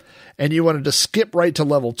time, and you wanted to skip right to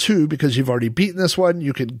level 2 because you've already beaten this one,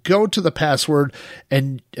 you could go to the password,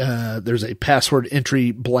 and there's a password entry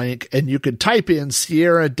blank, and you could type in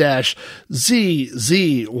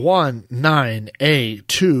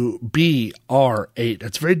Sierra-ZZ19A2BR8.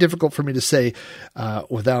 It's very difficult for me to say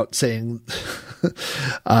without saying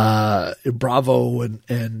bravo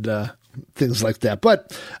and things like that.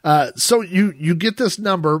 But so you get this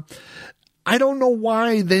number. I don't know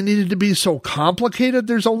why they needed to be so complicated.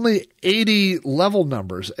 There's only 80 level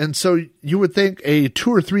numbers. And so you would think a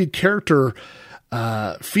 2 or 3 character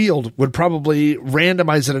field would probably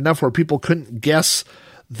randomize it enough where people couldn't guess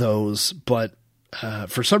those. But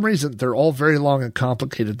for some reason, they're all very long and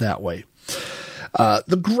complicated that way.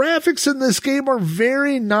 The graphics in this game are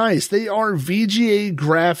very nice. They are VGA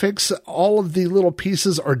graphics. All of the little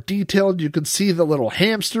pieces are detailed. You can see the little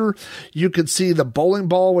hamster. You can see the bowling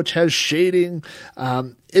ball, which has shading.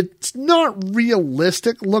 It's not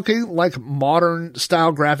realistic looking like modern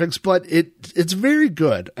style graphics, but it's very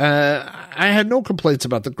good. I had no complaints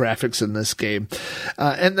about the graphics in this game.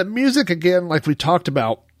 And the music, again, like we talked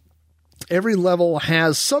about, every level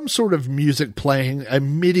has some sort of music playing, a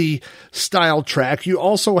MIDI style track. You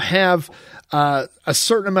also have a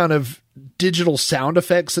certain amount of digital sound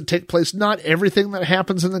effects that take place. Not everything that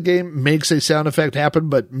happens in the game makes a sound effect happen,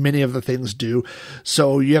 but many of the things do.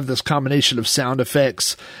 So you have this combination of sound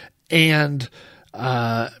effects and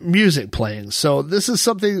music playing. So this is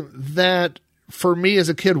something that, for me as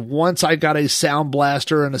a kid, once I got a Sound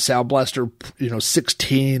Blaster and a Sound Blaster,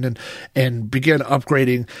 16 and began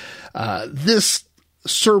upgrading, this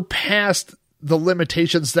surpassed the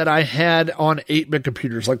limitations that I had on 8-bit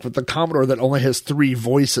computers, like with the Commodore that only has 3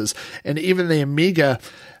 voices. And even the Amiga,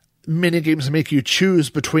 many games make you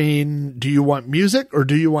choose between, do you want music or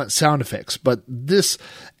do you want sound effects? But this,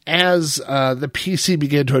 as the PC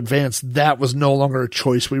began to advance, that was no longer a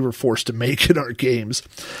choice we were forced to make in our games.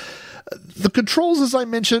 The controls, as I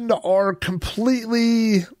mentioned, are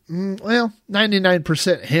completely,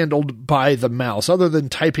 99% handled by the mouse, other than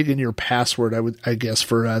typing in your password, I guess,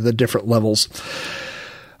 for the different levels.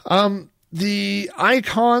 The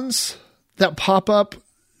icons that pop up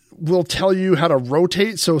will tell you how to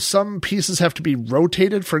rotate. So some pieces have to be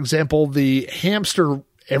rotated. For example, the hamster,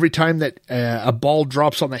 every time that a ball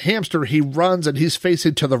drops on the hamster, he runs and he's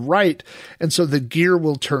facing to the right, and so the gear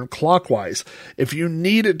will turn clockwise. If you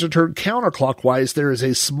need it to turn counterclockwise, there is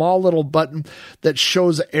a small little button that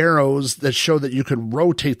shows arrows that show that you can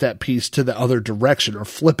rotate that piece to the other direction or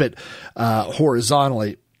flip it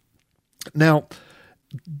horizontally. Now,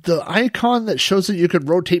 the icon that shows that you can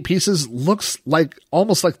rotate pieces looks like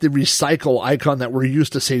almost like the recycle icon that we're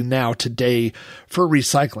used to seeing now today for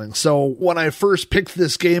recycling. So when I first picked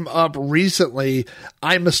this game up recently,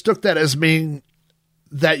 I mistook that as meaning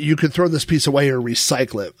that you could throw this piece away or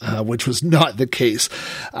recycle it, which was not the case.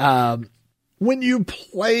 When you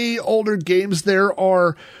play older games, there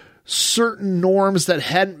are certain norms that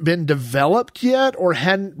hadn't been developed yet or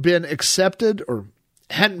hadn't been accepted or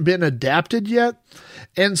hadn't been adapted yet.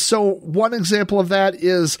 And so one example of that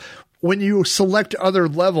is when you select other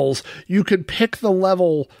levels, you could pick the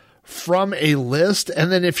level from a list,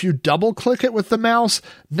 and then if you double click it with the mouse,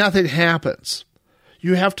 nothing happens.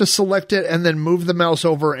 You have to select it and then move the mouse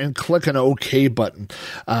over and click an OK button.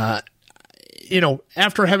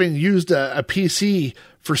 After having used a PC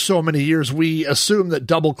for so many years, we assume that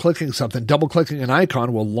double-clicking an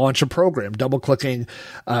icon will launch a program. Double-clicking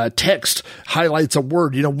text highlights a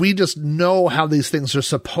word. We just know how these things are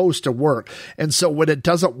supposed to work. And so when it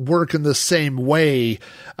doesn't work in the same way,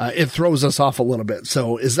 it throws us off a little bit.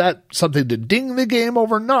 So is that something to ding the game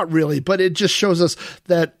over? Not really, but it just shows us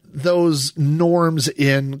that those norms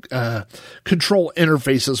in control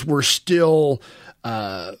interfaces were still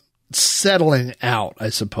settling out, I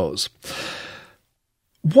suppose.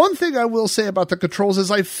 One thing I will say about the controls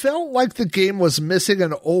is I felt like the game was missing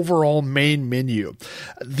an overall main menu.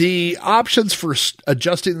 The options for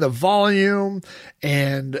adjusting the volume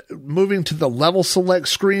and moving to the level select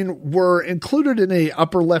screen were included in a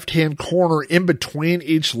upper left-hand corner in between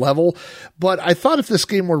each level, but I thought if this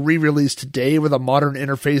game were re-released today with a modern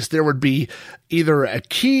interface, there would be either a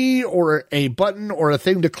key or a button or a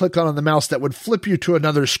thing to click on the mouse that would flip you to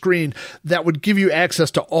another screen that would give you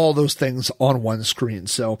access to all those things on one screen.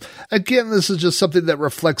 So again, this is just something that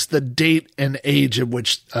reflects the date and age in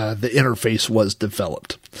which the interface was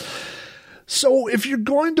developed. So if you're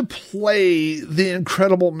going to play The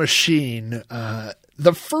Incredible Machine,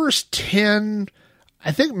 the first 10,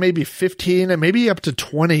 I think maybe 15 and maybe up to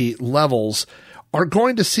 20 levels are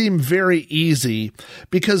going to seem very easy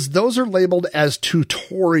because those are labeled as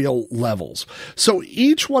tutorial levels. So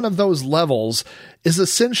each one of those levels is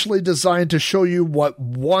essentially designed to show you what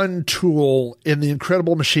one tool in the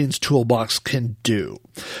Incredible Machine's toolbox can do.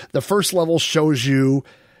 The first level shows you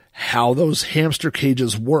how those hamster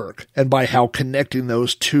cages work, and by how connecting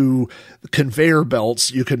those two conveyor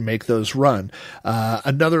belts, you can make those run.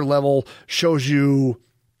 Another level shows you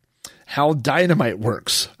how dynamite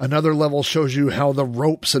works. Another level shows you how the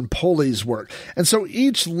ropes and pulleys work. And so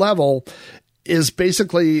each level is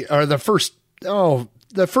basically, or the first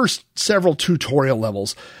several tutorial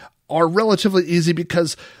levels are relatively easy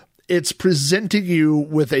because it's presenting you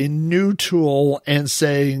with a new tool and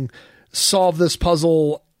saying, solve this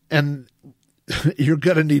puzzle, and you're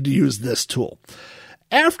going to need to use this tool.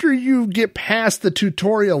 After you get past the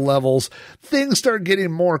tutorial levels, things start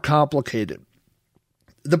getting more complicated.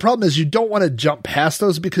 The problem is you don't want to jump past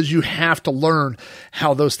those because you have to learn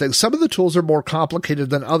how those things, some of the tools are more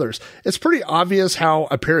complicated than others. It's pretty obvious how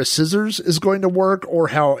a pair of scissors is going to work or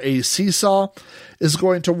how a seesaw is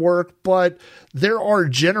going to work, but there are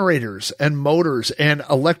generators and motors and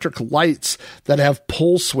electric lights that have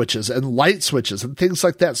pull switches and light switches and things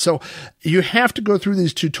like that. So you have to go through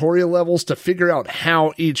these tutorial levels to figure out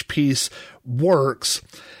how each piece works.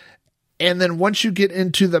 And then once you get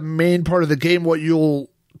into the main part of the game, what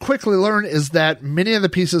you'll quickly learn is that many of the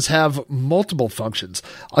pieces have multiple functions.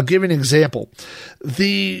 I'll give you an example.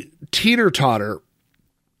 The teeter-totter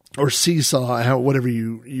or seesaw, whatever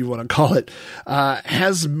you want to call it,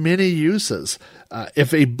 has many uses.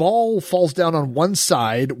 If a ball falls down on one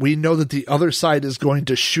side, we know that the other side is going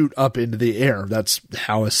to shoot up into the air. That's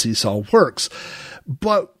how a seesaw works.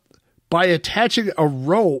 But by attaching a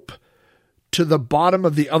rope to the bottom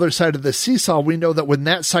of the other side of the seesaw, we know that when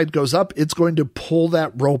that side goes up, it's going to pull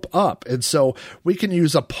that rope up. And so we can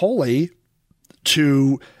use a pulley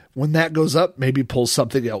to, when that goes up, maybe pull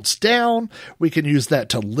something else down. We can use that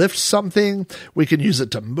to lift something. We can use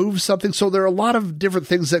it to move something. So there are a lot of different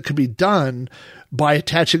things that can be done by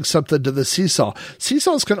attaching something to the seesaw.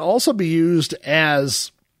 Seesaws can also be used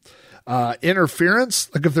as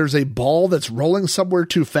interference. Like if there's a ball that's rolling somewhere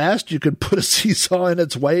too fast, you could put a seesaw in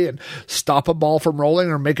its way and stop a ball from rolling,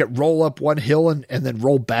 or make it roll up one hill and then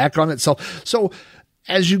roll back on itself. So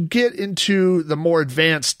as you get into the more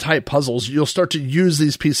advanced type puzzles, you'll start to use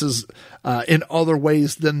these pieces in other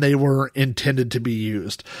ways than they were intended to be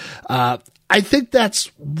used. I think that's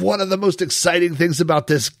one of the most exciting things about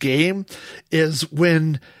this game, is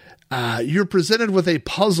when you're presented with a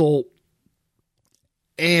puzzle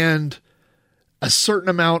and a certain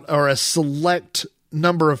amount or a select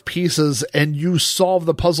number of pieces, and you solve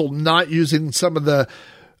the puzzle not using some of the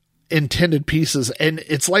intended pieces. And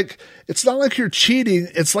it's not like you're cheating.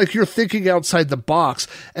 It's like you're thinking outside the box.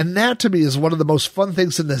 And that to me is one of the most fun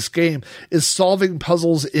things in this game, is solving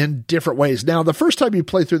puzzles in different ways. Now, the first time you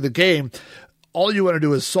play through the game, all you want to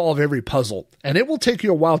do is solve every puzzle, and it will take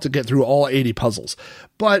you a while to get through all 80 puzzles.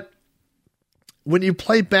 But when you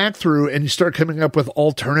play back through and you start coming up with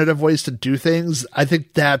alternative ways to do things, I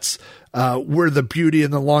think that's where the beauty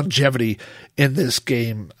and the longevity in this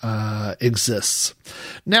game exists.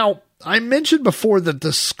 Now, I mentioned before that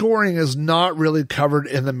the scoring is not really covered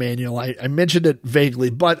in the manual. I mentioned it vaguely,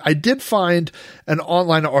 but I did find an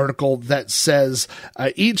online article that says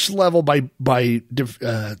each level, by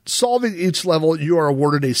solving each level, you are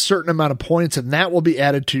awarded a certain amount of points, and that will be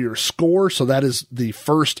added to your score. So that is the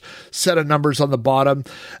first set of numbers on the bottom.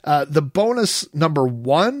 The bonus number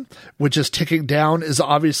 1, which is ticking down, is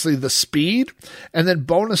obviously the speed. And then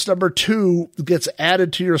bonus number 2 gets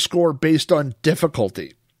added to your score based on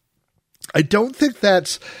difficulty. I don't think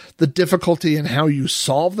that's the difficulty in how you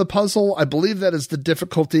solve the puzzle. I believe that is the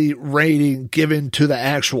difficulty rating given to the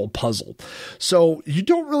actual puzzle. So you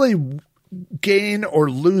don't really gain or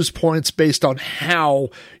lose points based on how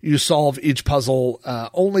you solve each puzzle,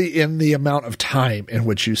 only in the amount of time in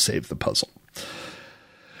which you save the puzzle.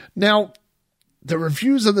 Now, the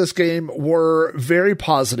reviews of this game were very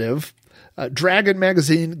positive. Dragon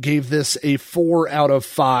Magazine gave this a 4 out of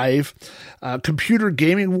 5. Computer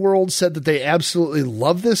Gaming World said that they absolutely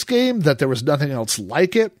love this game, that there was nothing else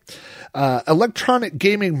like it. Electronic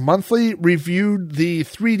Gaming Monthly reviewed the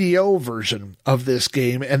 3DO version of this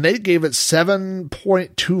game, and they gave it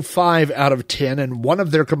 7.25 out of 10, and one of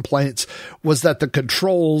their complaints was that the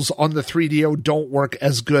controls on the 3DO don't work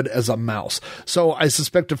as good as a mouse. So I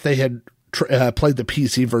suspect if they had played the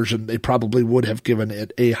PC version, they probably would have given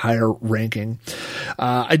it a higher ranking.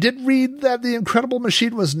 I did read that The Incredible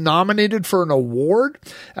Machine was nominated for an award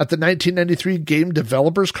at the 1993 Game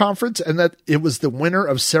Developers Conference, and that it was the winner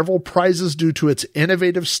of several prizes due to its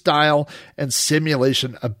innovative style and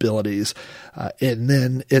simulation abilities. And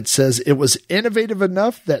then it says it was innovative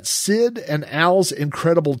enough that Sid and Al's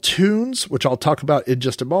Incredible Tunes, which I'll talk about in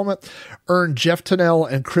just a moment, earned Jeff Tennell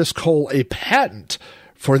and Chris Cole a patent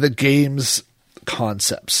for the game's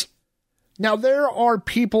concepts. Now, there are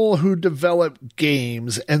people who develop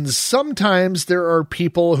games, and sometimes there are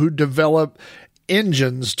people who develop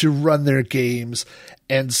engines to run their games,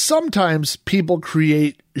 and sometimes people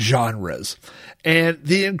create genres. And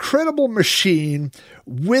The Incredible Machine,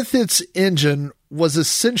 with its engine, was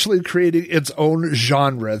essentially creating its own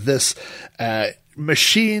genre, this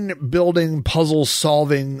machine building, puzzle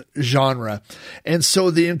solving genre. And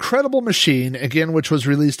so The Incredible Machine, again, which was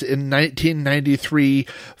released in 1993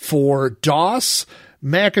 for DOS,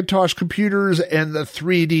 Macintosh computers, and the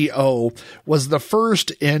 3DO, was the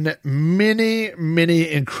first in many,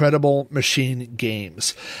 many Incredible Machine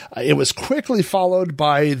games. It was quickly followed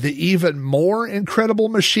by the even more Incredible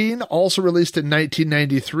Machine, also released in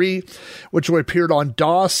 1993, which appeared on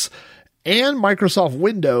DOS and Microsoft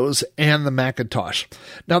Windows and the Macintosh.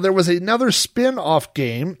 Now, there was another spin-off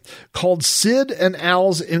game called Sid and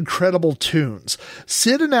Al's Incredible Tunes.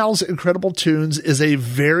 Sid and Al's Incredible Tunes is a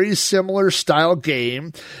very similar style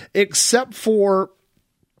game, except for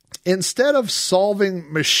instead of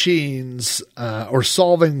solving machines or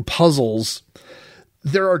solving puzzles,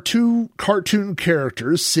 there are two cartoon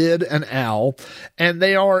characters, Sid and Al, and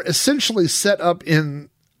they are essentially set up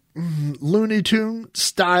in Looney Tune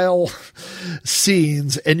style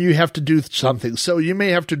scenes, and you have to do something. So you may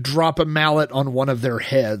have to drop a mallet on one of their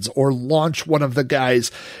heads or launch one of the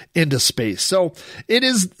guys into space. So it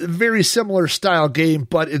is a very similar style game,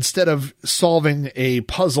 but instead of solving a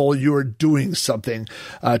puzzle, you are doing something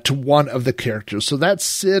to one of the characters. So that's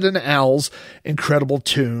Sid and Al's Incredible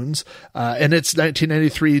Toons, and it's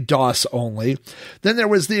 1993 DOS only. Then there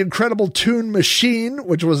was the Incredible Toon Machine,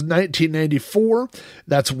 which was 1994.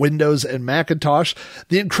 That's Windows and Macintosh.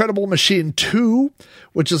 The Incredible Machine 2,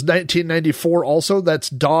 which is 1994 also. That's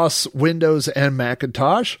DOS, Windows, and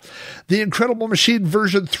Macintosh. The Incredible Machine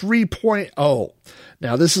version 3.0.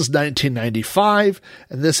 Now, this is 1995,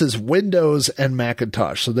 and this is Windows and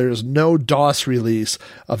Macintosh. So there's no DOS release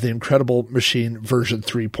of the Incredible Machine version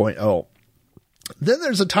 3.0. Then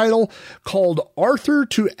there's a title called Arthur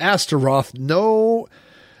to Astaroth no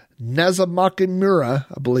Nazamakimura,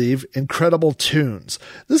 I believe, Incredible Toons.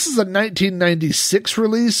 This is a 1996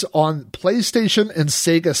 release on PlayStation and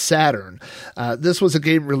Sega Saturn. This was a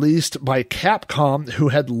game released by Capcom, who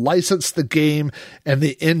had licensed the game and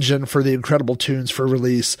the engine for the Incredible Toons for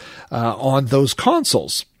release on those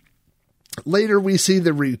consoles. Later, we see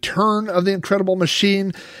the return of the Incredible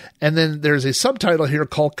Machine, and then there's a subtitle here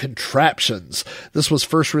called Contraptions. This was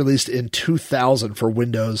first released in 2000 for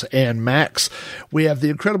Windows and Macs. We have the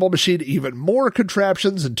Incredible Machine Even More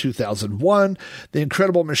Contraptions in 2001, the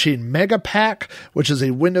Incredible Machine Mega Pack, which is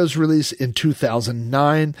a Windows release in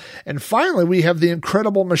 2009, and finally we have the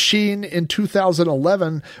Incredible Machine in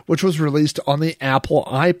 2011, which was released on the Apple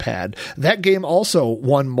iPad. That game also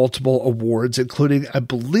won multiple awards, including, I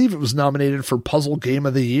believe it was nominated for Puzzle Game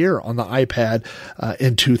of the Year on the iPad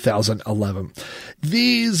in 2011.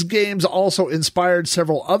 These games also inspired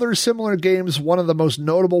several other similar games. One of the most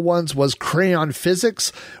notable ones was Crayon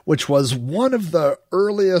Physics, which was one of the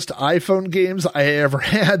earliest iPhone games I ever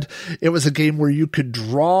had. It was a game where you could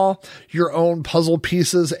draw your own puzzle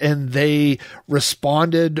pieces and they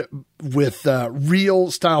responded with real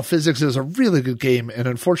style physics. It was a really good game, and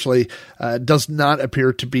unfortunately does not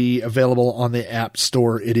appear to be available on the App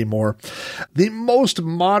Store anymore. The most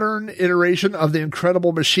modern iteration of the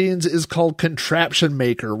Incredible Machines is called Contraption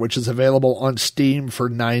Maker, which is available on Steam for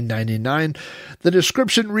 $9.99. The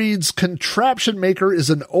description reads, Contraption Maker is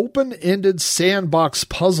an open-ended sandbox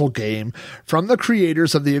puzzle game from the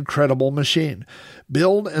creators of the Incredible Machine.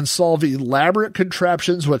 Build and solve elaborate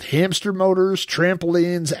contraptions with hamster motors,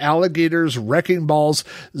 trampolines, alligators, wrecking balls,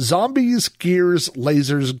 zombies, gears,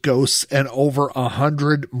 lasers, ghosts, and over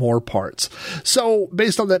 100 more parts. So,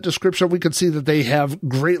 based on that description, we can see that they have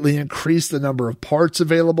greatly increased the number of parts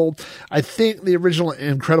available. I think the original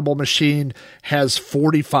Incredible Machine has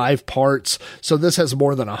 45 parts, so this has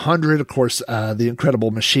more than 100. Of course, the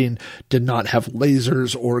Incredible Machine did not have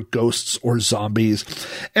lasers or ghosts or zombies.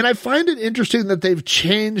 And I find it interesting that they've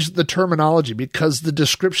changed the terminology because the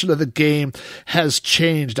description of the game has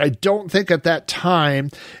changed. I don't think at that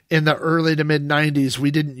time in the early to mid 90s,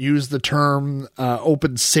 we didn't use the term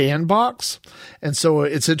open sandbox. And so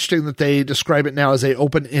it's interesting that they describe it now as a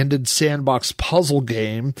open-ended sandbox puzzle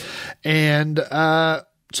game. And,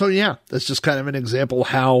 so yeah, that's just kind of an example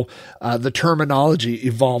how the terminology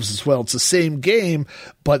evolves as well. It's the same game,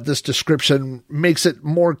 but this description makes it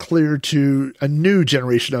more clear to a new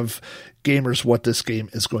generation of gamers what this game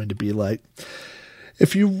is going to be like.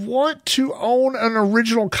 If you want to own an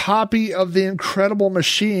original copy of The Incredible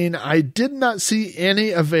Machine, I did not see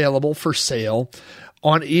any available for sale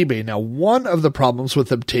on eBay. Now, one of the problems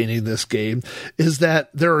with obtaining this game is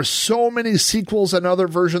that there are so many sequels and other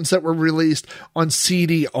versions that were released on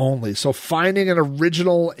CD only. So finding an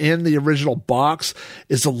original in the original box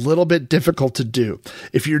is a little bit difficult to do.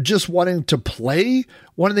 If you're just wanting to play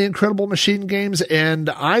one of the Incredible Machine games, and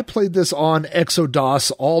I played this on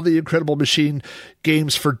ExoDOS. All the Incredible Machine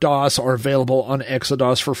games for DOS are available on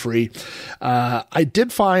ExoDOS for free. I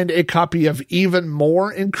did find a copy of Even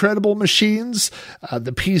More Incredible Machines,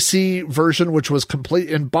 the PC version, which was complete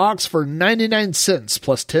in box for 99 cents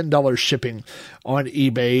plus $10 shipping on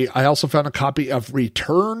eBay. I also found a copy of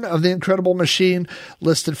Return of the Incredible Machine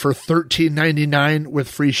listed for $13.99 with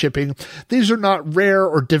free shipping. These are not rare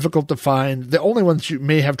or difficult to find. The only ones you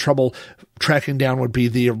may have trouble tracking down would be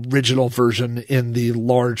the original version in the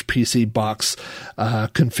large PC box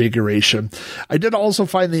configuration. I did also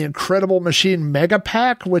find the Incredible Machine Mega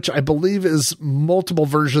Pack, which I believe is multiple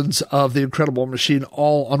versions of the Incredible Machine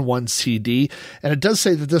all on one CD. And it does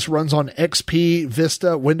say that this runs on XP,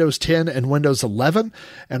 Vista, Windows 10, and Windows 11.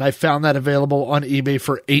 And I found that available on eBay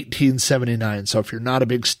for $18.79. So if you're not a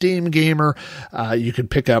big Steam gamer, you can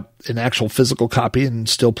pick up an actual physical copy and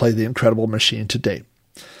still play the Incredible Machine today.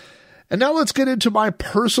 And now let's get into my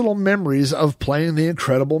personal memories of playing The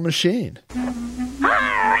Incredible Machine. All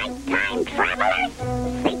right, time travelers.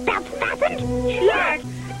 Seatbelts fastened? Yes.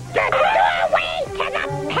 The doorway to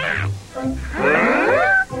the past.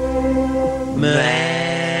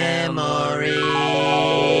 Memories.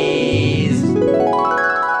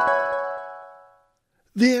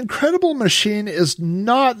 The Incredible Machine is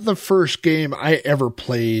not the first game I ever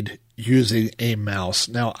played using a mouse.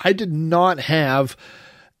 Now, I did not have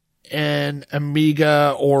an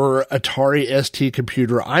Amiga or Atari ST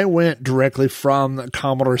computer. I went directly from the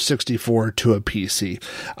Commodore 64 to a PC.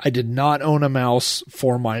 I did not own a mouse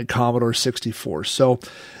for my Commodore 64. So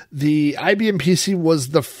the IBM PC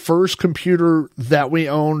was the first computer that we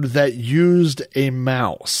owned that used a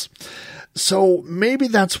mouse. So maybe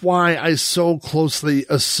that's why I so closely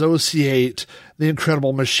associate The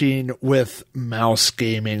Incredible Machine with mouse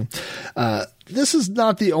gaming. This is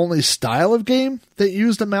not the only style of game that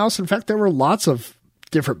used a mouse. In fact, there were lots of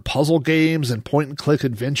different puzzle games and point-and-click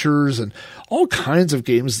adventures and all kinds of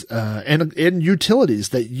games and utilities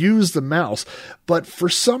that use the mouse. But for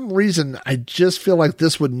some reason, I just feel like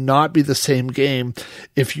this would not be the same game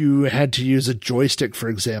if you had to use a joystick, for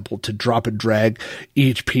example, to drop and drag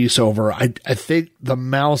each piece over. I think the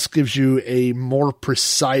mouse gives you a more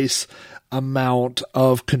precise amount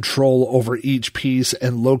of control over each piece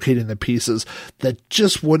and locating the pieces that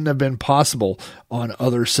just wouldn't have been possible on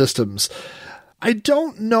other systems. I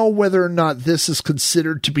don't know whether or not this is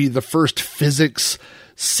considered to be the first physics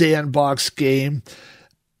sandbox game.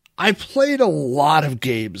 I played a lot of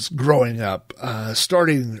games growing up,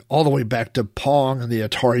 starting all the way back to Pong and the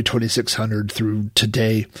Atari 2600 through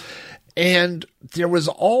today. And there was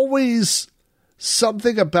always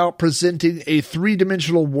something about presenting a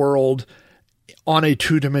three-dimensional world on a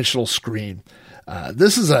two-dimensional screen.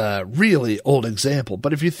 This is a really old example,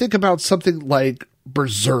 but if you think about something like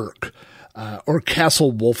Berserk or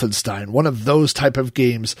Castle Wolfenstein, one of those type of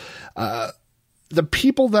games, the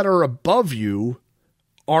people that are above you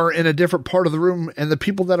are in a different part of the room, and the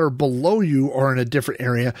people that are below you are in a different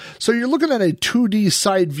area. So you're looking at a 2D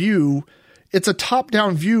side view. It's a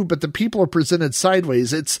top-down view, but the people are presented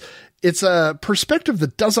sideways. It's a perspective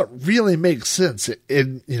that doesn't really make sense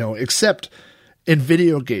except in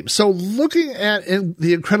video games. So looking at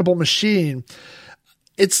The Incredible Machine,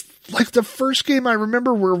 it's like the first game I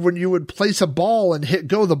remember where when you would place a ball and hit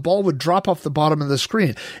go, the ball would drop off the bottom of the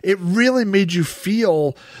screen. It really made you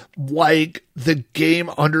feel like the game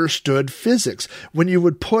understood physics. When you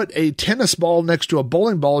would put a tennis ball next to a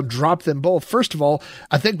bowling ball and drop them both, first of all,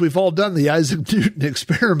 I think we've all done the Isaac Newton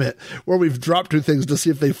experiment where we've dropped two things to see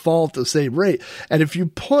if they fall at the same rate. And if you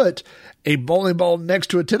put a bowling ball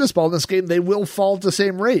next to a tennis ball in this game, they will fall at the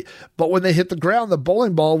same rate. But when they hit the ground, the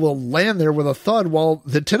bowling ball will land there with a thud while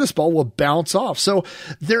the tennis ball will bounce off. So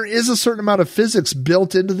there is a certain amount of physics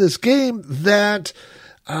built into this game that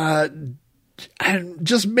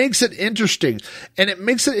just makes it interesting. And it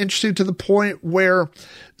makes it interesting to the point where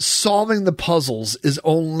solving the puzzles is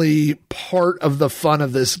only part of the fun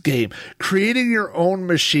of this game. Creating your own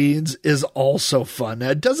machines is also fun. Now,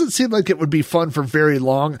 it doesn't seem like it would be fun for very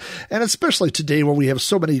long, and especially today where we have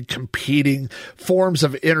so many competing forms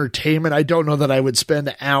of entertainment, I don't know that I would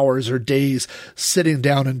spend hours or days sitting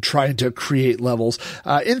down and trying to create levels.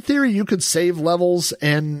 In theory, you could save levels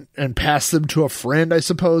and pass them to a friend, I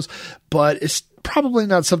suppose, but it's probably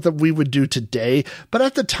not something we would do today. But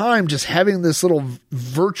at the time, just having this little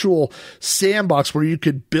virtual sandbox where you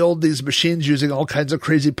could build these machines using all kinds of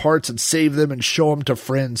crazy parts and save them and show them to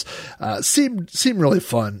friends seemed really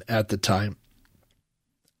fun at the time.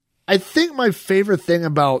 I think my favorite thing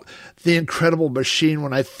about The Incredible Machine,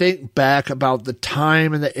 when I think back about the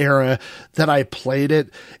time and the era that I played it,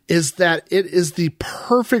 is that it is the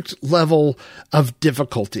perfect level of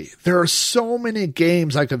difficulty. There are so many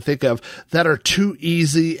games I can think of that are too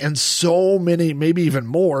easy, and so many, maybe even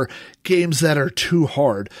more, games that are too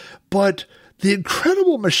hard. But The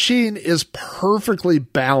Incredible Machine is perfectly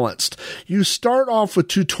balanced. You start off with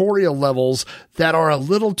tutorial levels that are a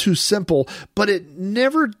little too simple, but it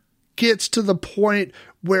never gets to the point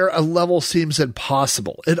where a level seems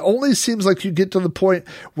impossible. It only seems like you get to the point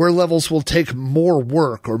where levels will take more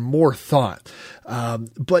work or more thought.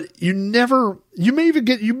 But you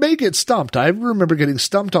may get stumped. I remember getting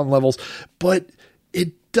stumped on levels, but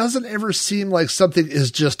it doesn't ever seem like something is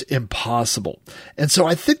just impossible. And so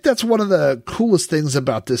I think that's one of the coolest things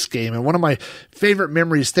about this game. And one of my favorite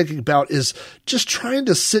memories thinking about is just trying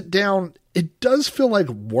to sit down it does feel like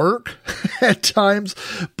work at times,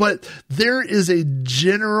 but there is a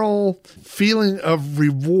general feeling of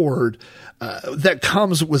reward that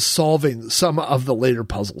comes with solving some of the later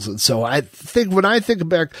puzzles. And so I think when I think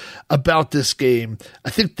back about this game, I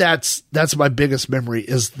think that's my biggest memory,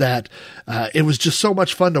 is that it was just so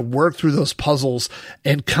much fun to work through those puzzles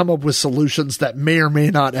and come up with solutions that may or may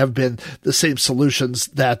not have been the same solutions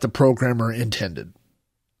that the programmer intended.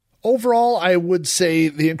 Overall, I would say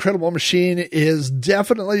The Incredible Machine is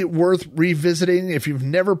definitely worth revisiting. If you've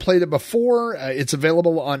never played it before, it's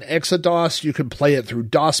available on Exodus. You can play it through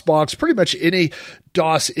DOSBox. Pretty much any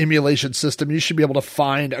DOS emulation system, you should be able to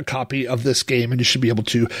find a copy of this game, and you should be able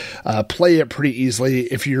to play it pretty easily.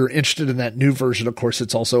 If you're interested in that new version, of course,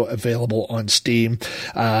 it's also available on Steam.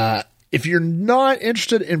 If you're not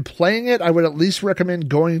interested in playing it, I would at least recommend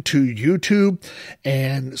going to YouTube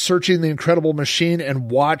and searching The Incredible Machine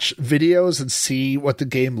and watch videos and see what the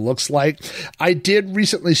game looks like. I did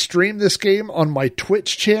recently stream this game on my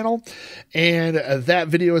Twitch channel, and that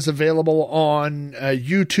video is available on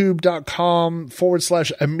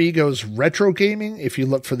youtube.com/Amigos Retro Gaming. If you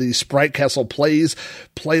look for the Sprite Castle Plays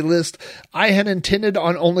playlist, I had intended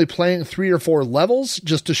on only playing 3 or 4 levels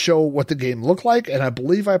just to show what the game looked like, and I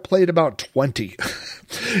believe I played about 20.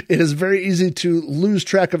 It is very easy to lose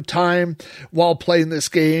track of time while playing this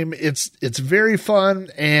game. It's very fun,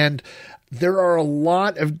 and there are a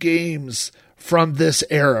lot of games from this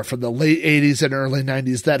era, from the late 80s and early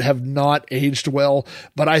 90s, that have not aged well,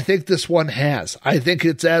 but I think this one has. I think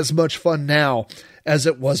it's as much fun now as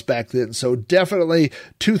it was back then. So definitely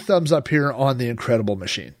 2 thumbs up here on The Incredible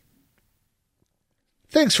Machine.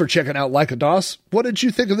 Thanks for checking out Like a DOS. What did you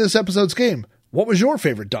think of this episode's game? What was your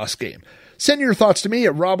favorite DOS game? Send your thoughts to me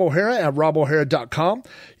at Rob O'Hara at robohara.com.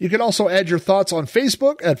 You can also add your thoughts on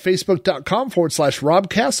Facebook at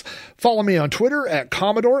facebook.com/Robcast. Follow me on Twitter at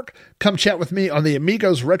Commodore. Come chat with me on the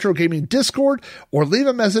Amigos Retro Gaming Discord, or leave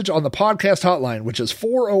a message on the podcast hotline, which is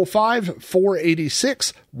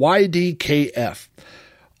 405-486-YDKF.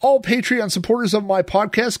 All Patreon supporters of my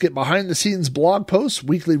podcast get behind-the-scenes blog posts,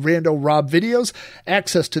 weekly Rando Rob videos,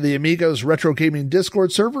 access to the Amigos Retro Gaming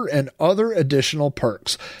Discord server, and other additional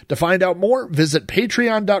perks. To find out more, visit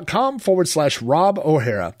patreon.com/Rob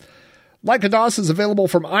O'Hara. Like a DOS is available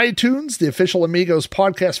from iTunes, the official Amigos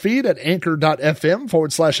podcast feed at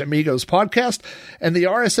anchor.fm/Amigos podcast, and the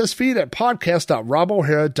RSS feed at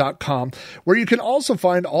podcast.robohara.com, where you can also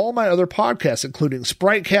find all my other podcasts, including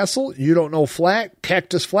Sprite Castle, You Don't Know Flack,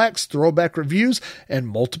 Cactus Flax, Throwback Reviews, and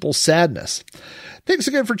Multiple Sadness. Thanks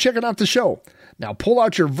again for checking out the show. Now pull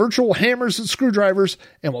out your virtual hammers and screwdrivers,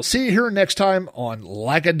 and we'll see you here next time on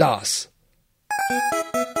Like a DOS.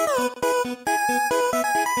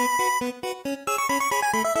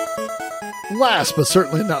 Last but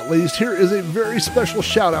certainly not least, here is a very special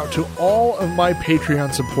shout out to all of my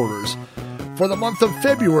Patreon supporters. For the month of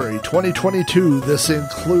February 2022, this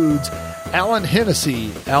includes Alan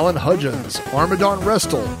Hennessy, Alan Hudgens, Armadon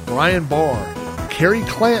Restel, Brian Barr, Carrie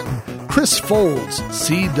Clanton, Chris Folds,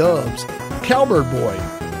 C. Dubs, Cowbird Boy,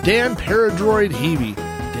 Dan Paradroid Hebe,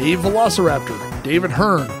 Dave Velociraptor, David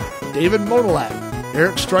Hearn, David Modolak,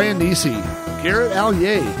 Eric Stryanisi, Garrett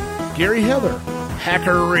Allier, Gary Heather,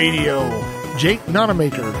 Hacker Radio, Jake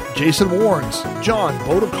Nonamaker, Jason Warrens, John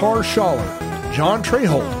Bodekar Schaller, John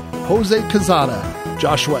Treholt, Jose Cazada,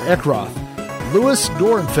 Joshua Eckroth, Louis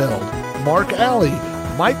Gorenfeld, Mark Alley,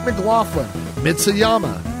 Mike McLaughlin,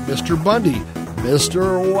 Mitsuyama, Mr. Bundy,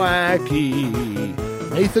 Mr. Wacky,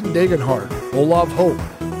 Nathan Degenhart, Olav Hope,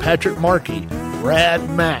 Patrick Markey, Brad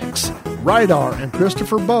Max, Rydar and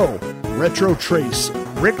Christopher Bow, Retro Trace,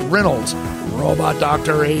 Rick Reynolds, Robot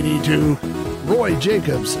Doctor 82, Roy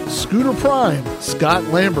Jacobs, Scooter Prime, Scott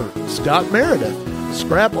Lambert, Scott Meredith,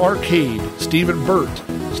 Scrap Arcade, Stephen Burt,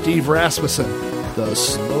 Steve Rasmussen, The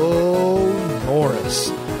Slow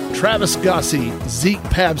Norris, Travis Gossi, Zeke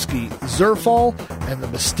Pabsky, Zerfall, and the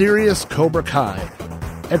mysterious Cobra Kai.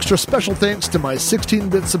 Extra special thanks to my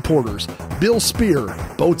 16-bit supporters, Bill Spear,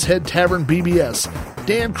 Boat's Head Tavern BBS,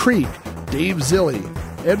 Dan Creek, Dave Zilli,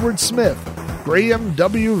 Edward Smith, Graham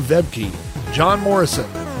W. Vebke, John Morrison,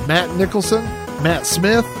 Matt Nicholson, Matt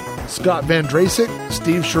Smith, Scott Van Drasic,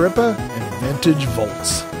 Steve Sharippa, and Vintage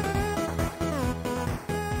Volts.